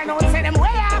 they find out, say them where.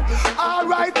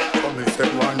 Alright, come and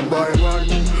step one by one,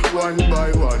 one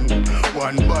by one.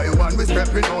 One by one, we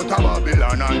stepping out of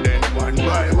Babylon. And then one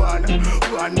by one,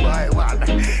 one by one.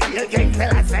 You can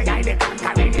tell us the guy, the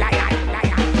conquering lion,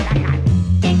 lion.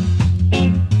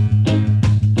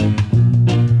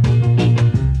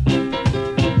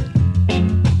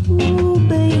 Ooh,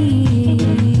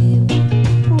 babe.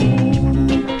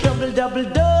 Ooh. Double, double,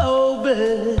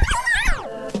 double.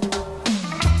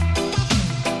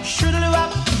 Shoodle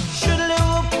up,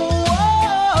 whoa.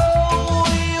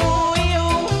 You,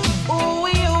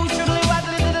 shoodle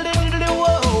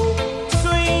whoa.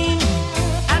 Swing.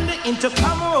 And the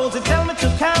intercom rolls to tell me to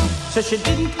come. So she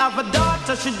didn't have a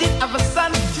daughter, she did have a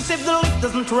son. She said the lift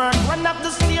doesn't work, run up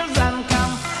the stairs and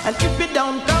come. And if you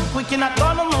don't come quick, you're not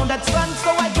gonna know that son.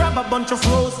 So I grab a bunch of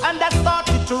rose and I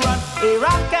started to run. Here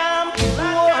I come,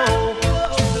 whoa.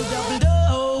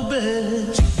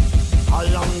 I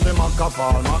am the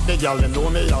Macaphone, not the gal, them know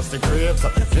me as the creator.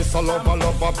 This a lover,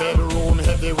 bedroom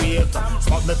heavyweight.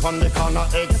 Spot me on the corner,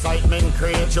 excitement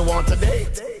create. You want a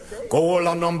date? Call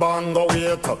a number and go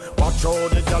wait. Watch how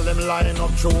the gal them line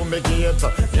up through me gate.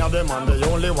 Yeah, them man the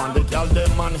only one, the gal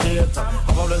them man hate.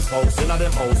 Have a spouse in a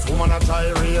them house, woman a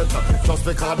try rate. Just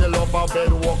because the lover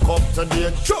bed walk up to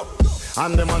date. Chop!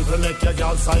 And the man to make your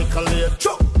gal cycle late.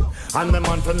 Chop! And the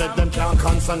man to make them can't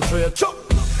concentrate. Chop!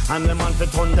 And the man to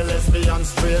turn the lesbian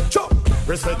straight. Chop!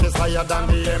 Respect is higher than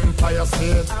the Empire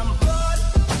State. I'm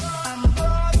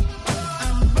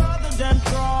brother than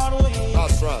Broadway.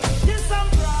 That's right. Yes, I'm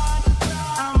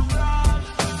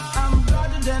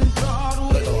brother than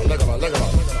Broadway. Leg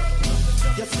up.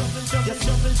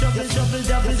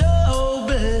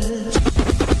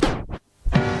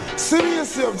 Send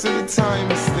yourself to the time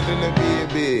still in a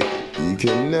baby. You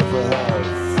can never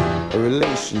have a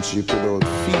relationship without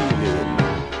feeling.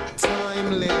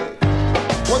 Timely.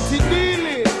 What you did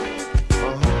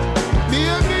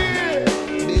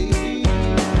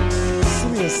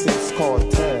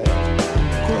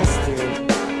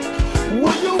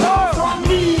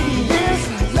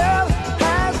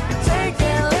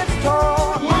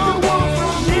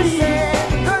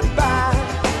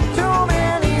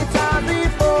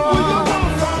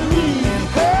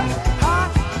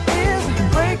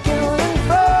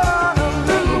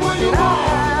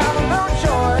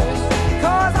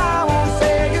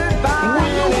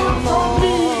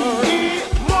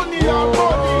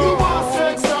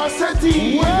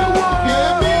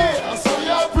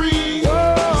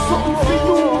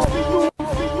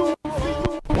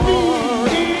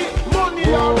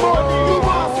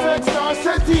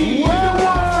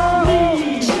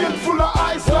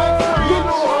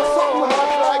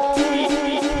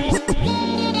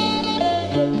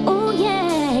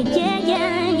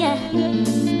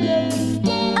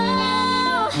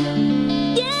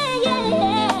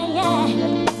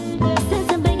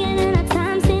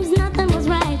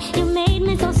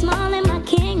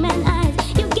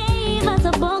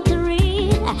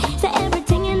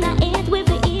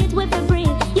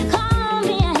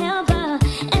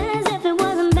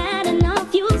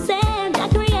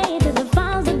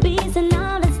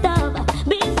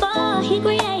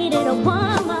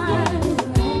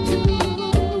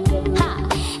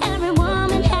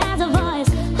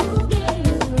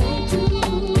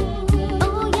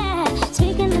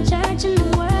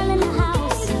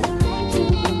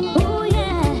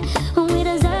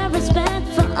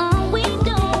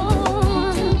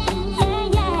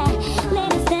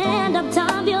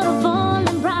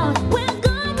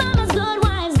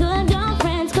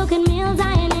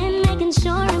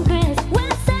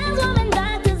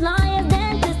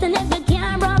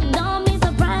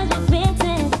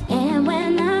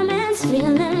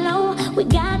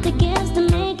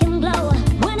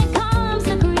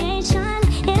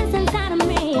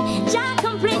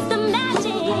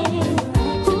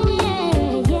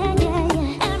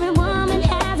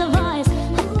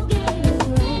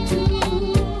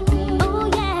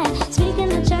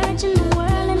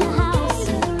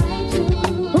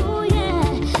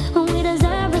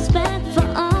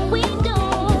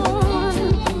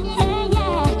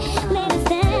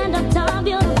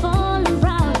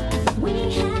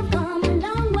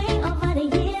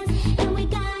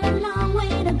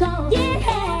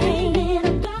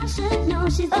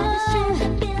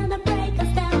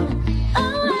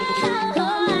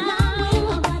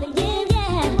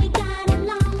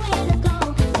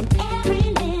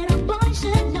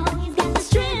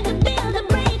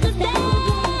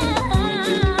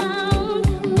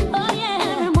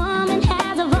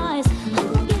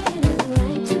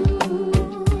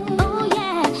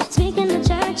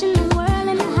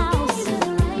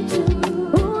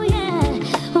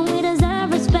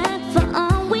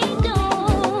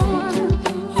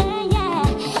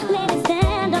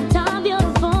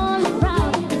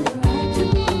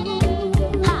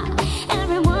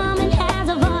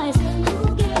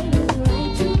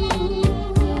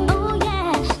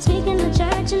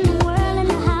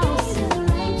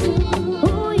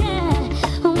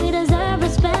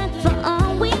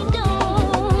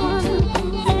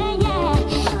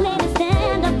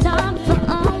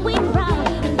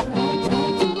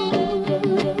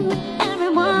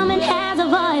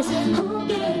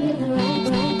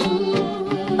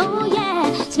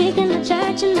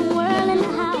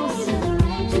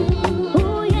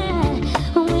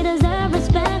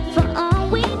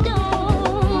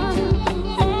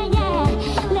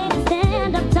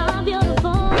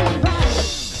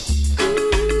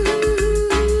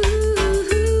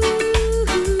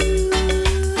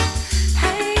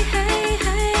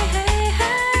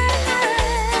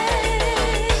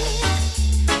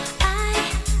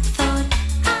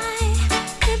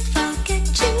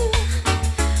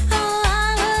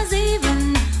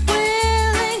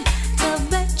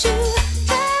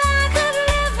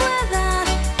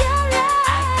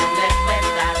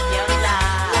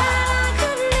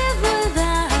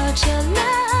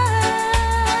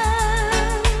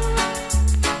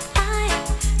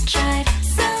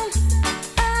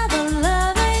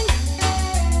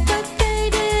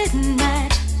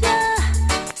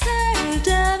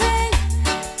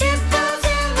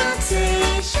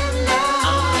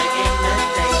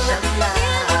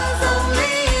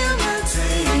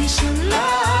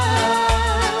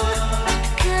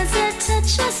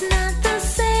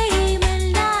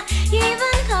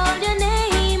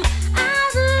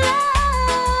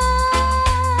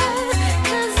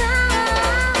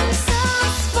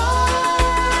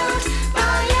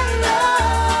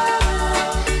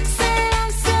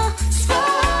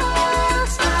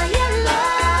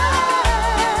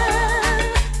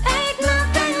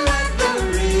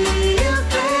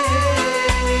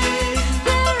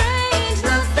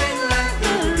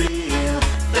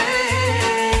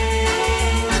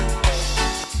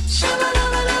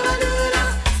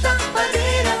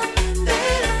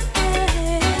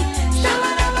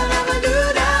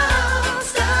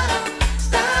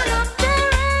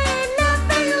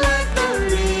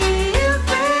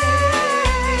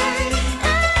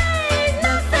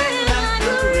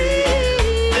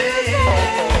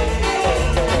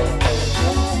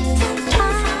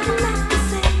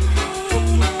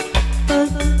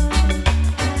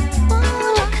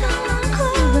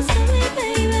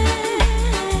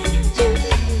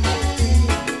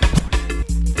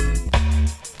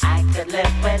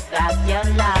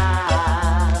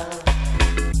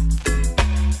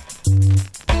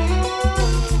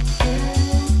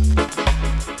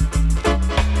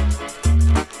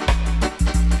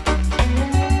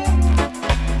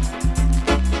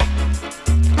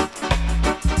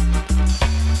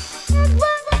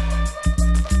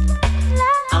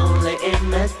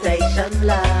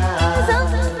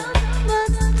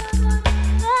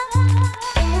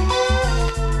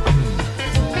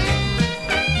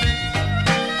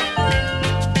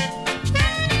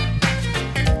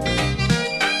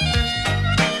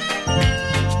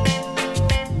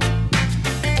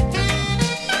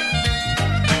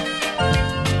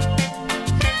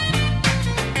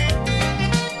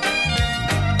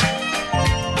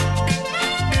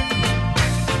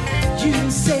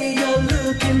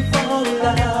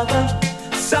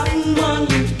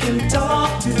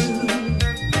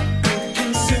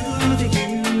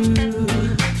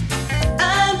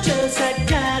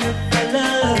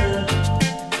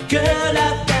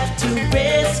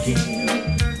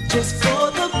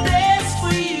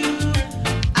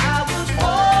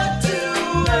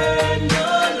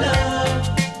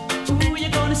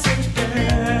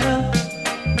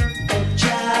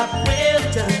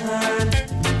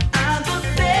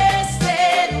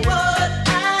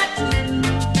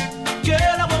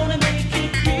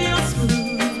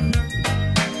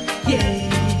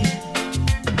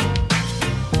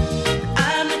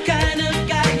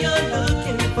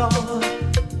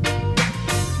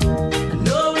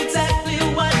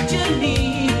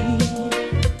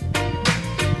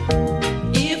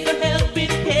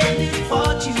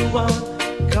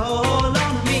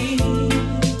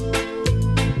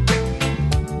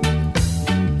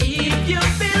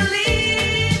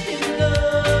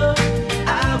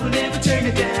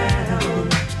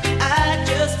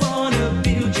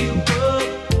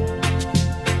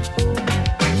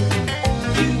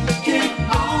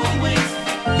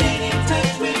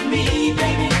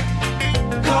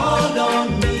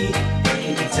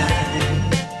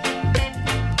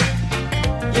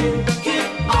You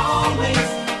can always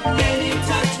get in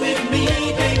touch with me,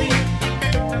 baby.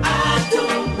 I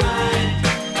don't mind.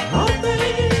 Oh,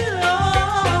 baby,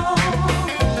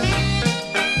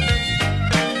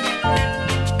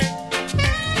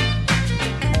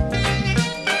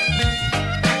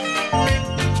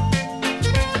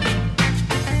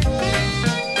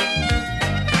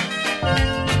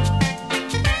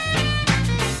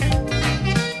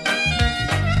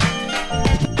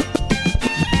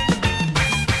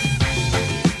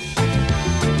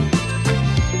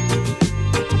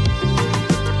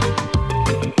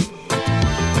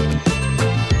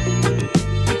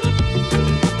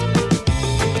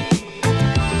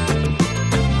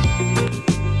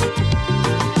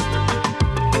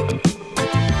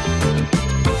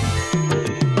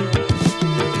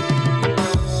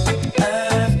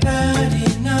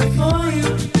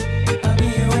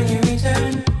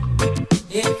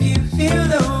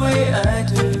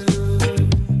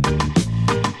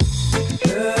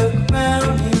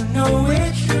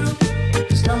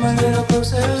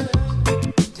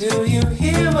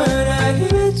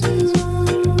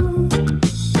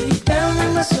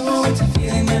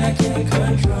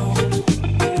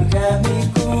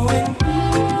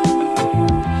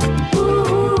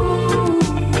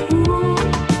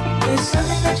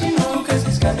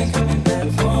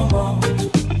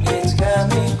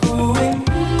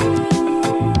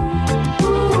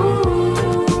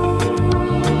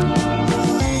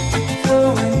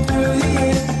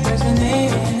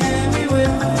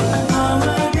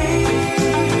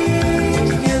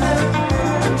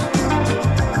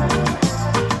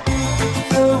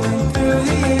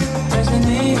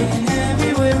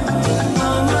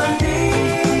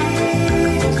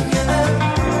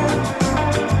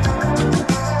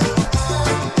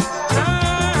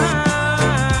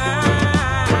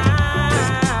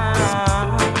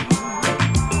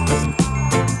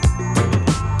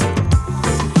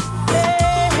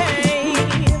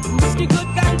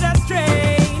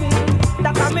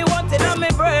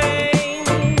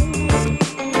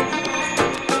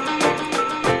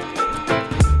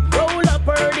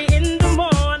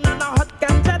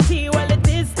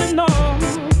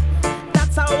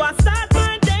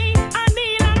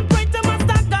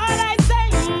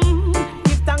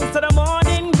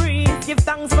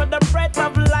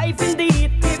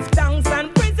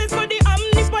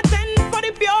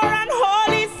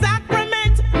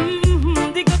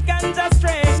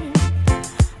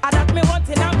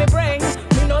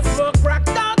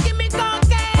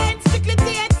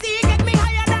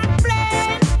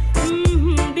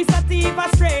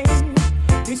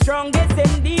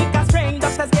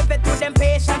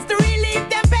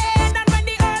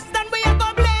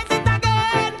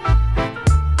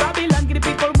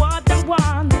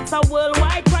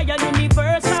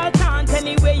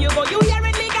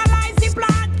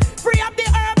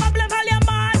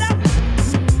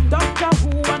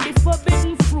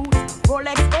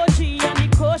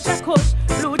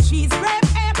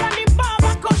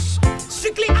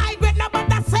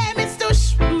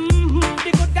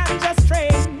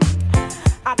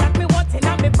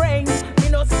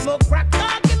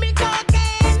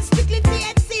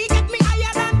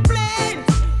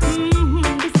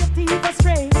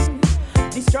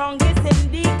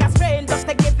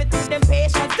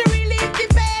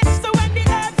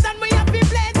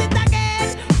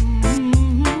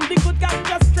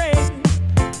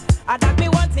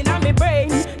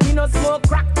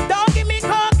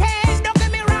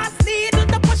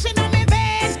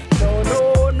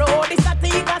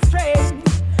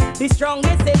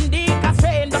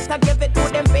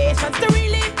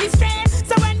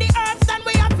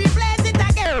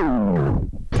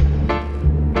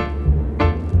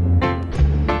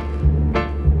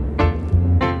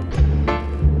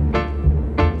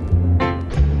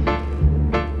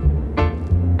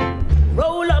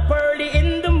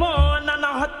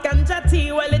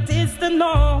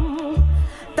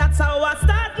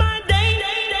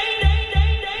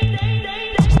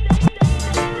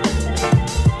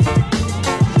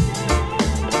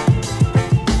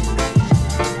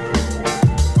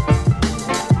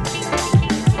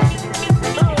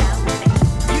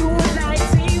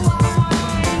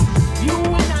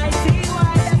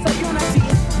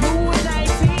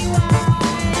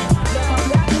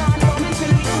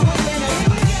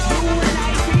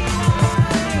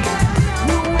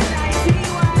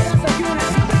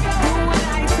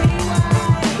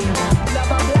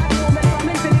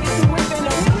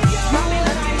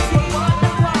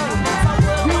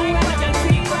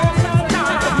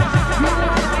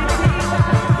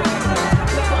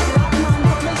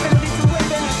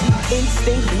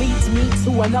 leads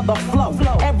me to another flow.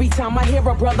 Every time I hear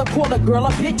a brother call a girl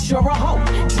a bitch or a hoe,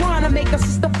 trying to make a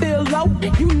sister feel low,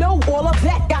 you know all of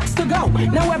that gots to go.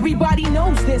 Now everybody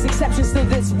knows there's exceptions to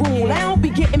this rule. I don't be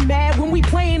getting mad when we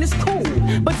playing, it's cool,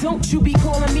 but don't you be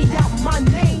calling me out my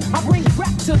name. I bring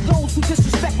rap to those who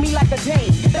disrespect me like a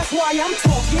dame. That's why I'm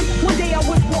talking. One day I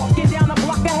was walking down the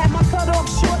block, I had my cut off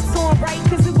shorts on, right,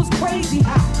 cause it was crazy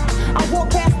hot. I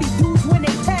walked past these dudes when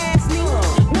they passed me.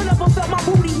 One of them felt my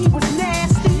booty, he was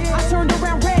nasty. I turned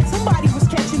around red, somebody was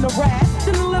catching the rap.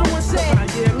 Then the little one said,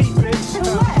 yeah, me, bitch.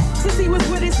 Relax. Since he was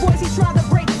with his boys, he tried to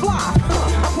break fly.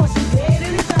 I punched him dead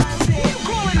in his eyes, said, you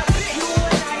calling a bitch.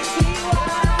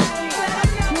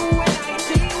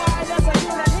 U-N-I-T-Y. That's a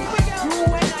unit. Here we go.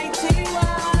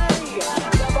 U-N-I-T-Y.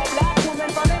 Love a black woman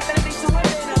from infinity to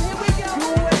infinity. Here we go.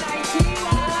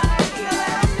 U-N-I-T-Y.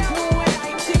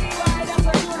 U-N-I-T-Y. That's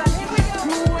a unit. Here we go.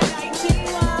 U-N-I-T-Y.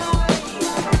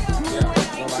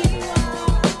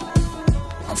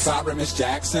 I'm sorry, Miss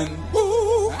Jackson.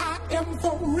 Ooh, I am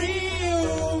for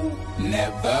real.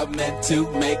 Never meant to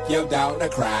make your daughter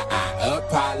cry. I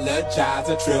apologize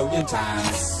 1,000,000,000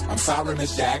 times. I'm sorry,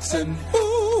 Miss Jackson.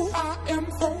 Ooh, I am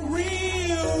for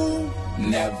real.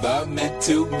 Never meant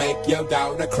to make your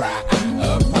daughter cry. I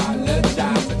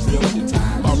apologize 1,000,000,000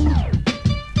 times.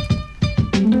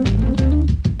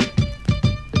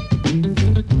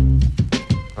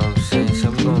 I'm saying, so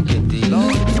I'm gonna get these.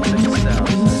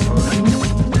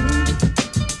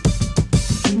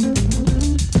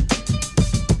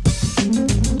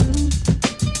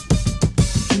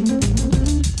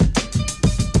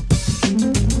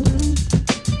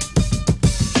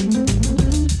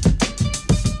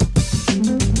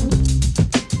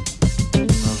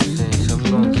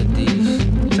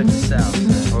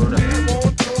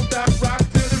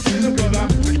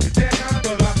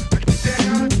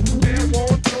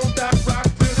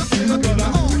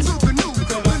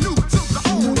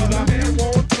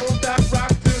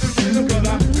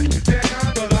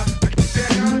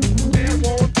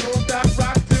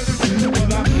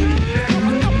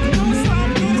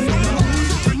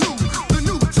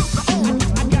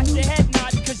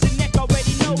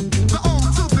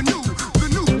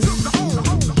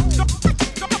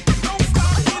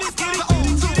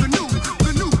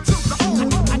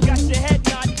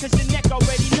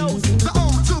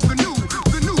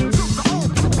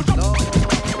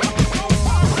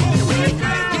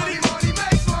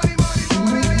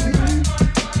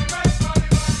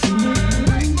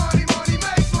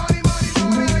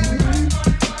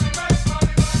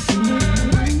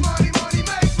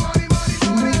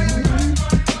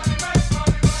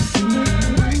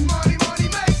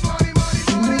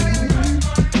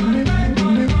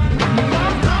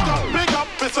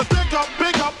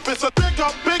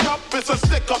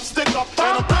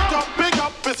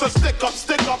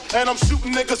 And I'm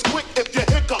shooting niggas quick if you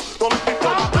hiccup. Don't let me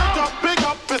throw my back.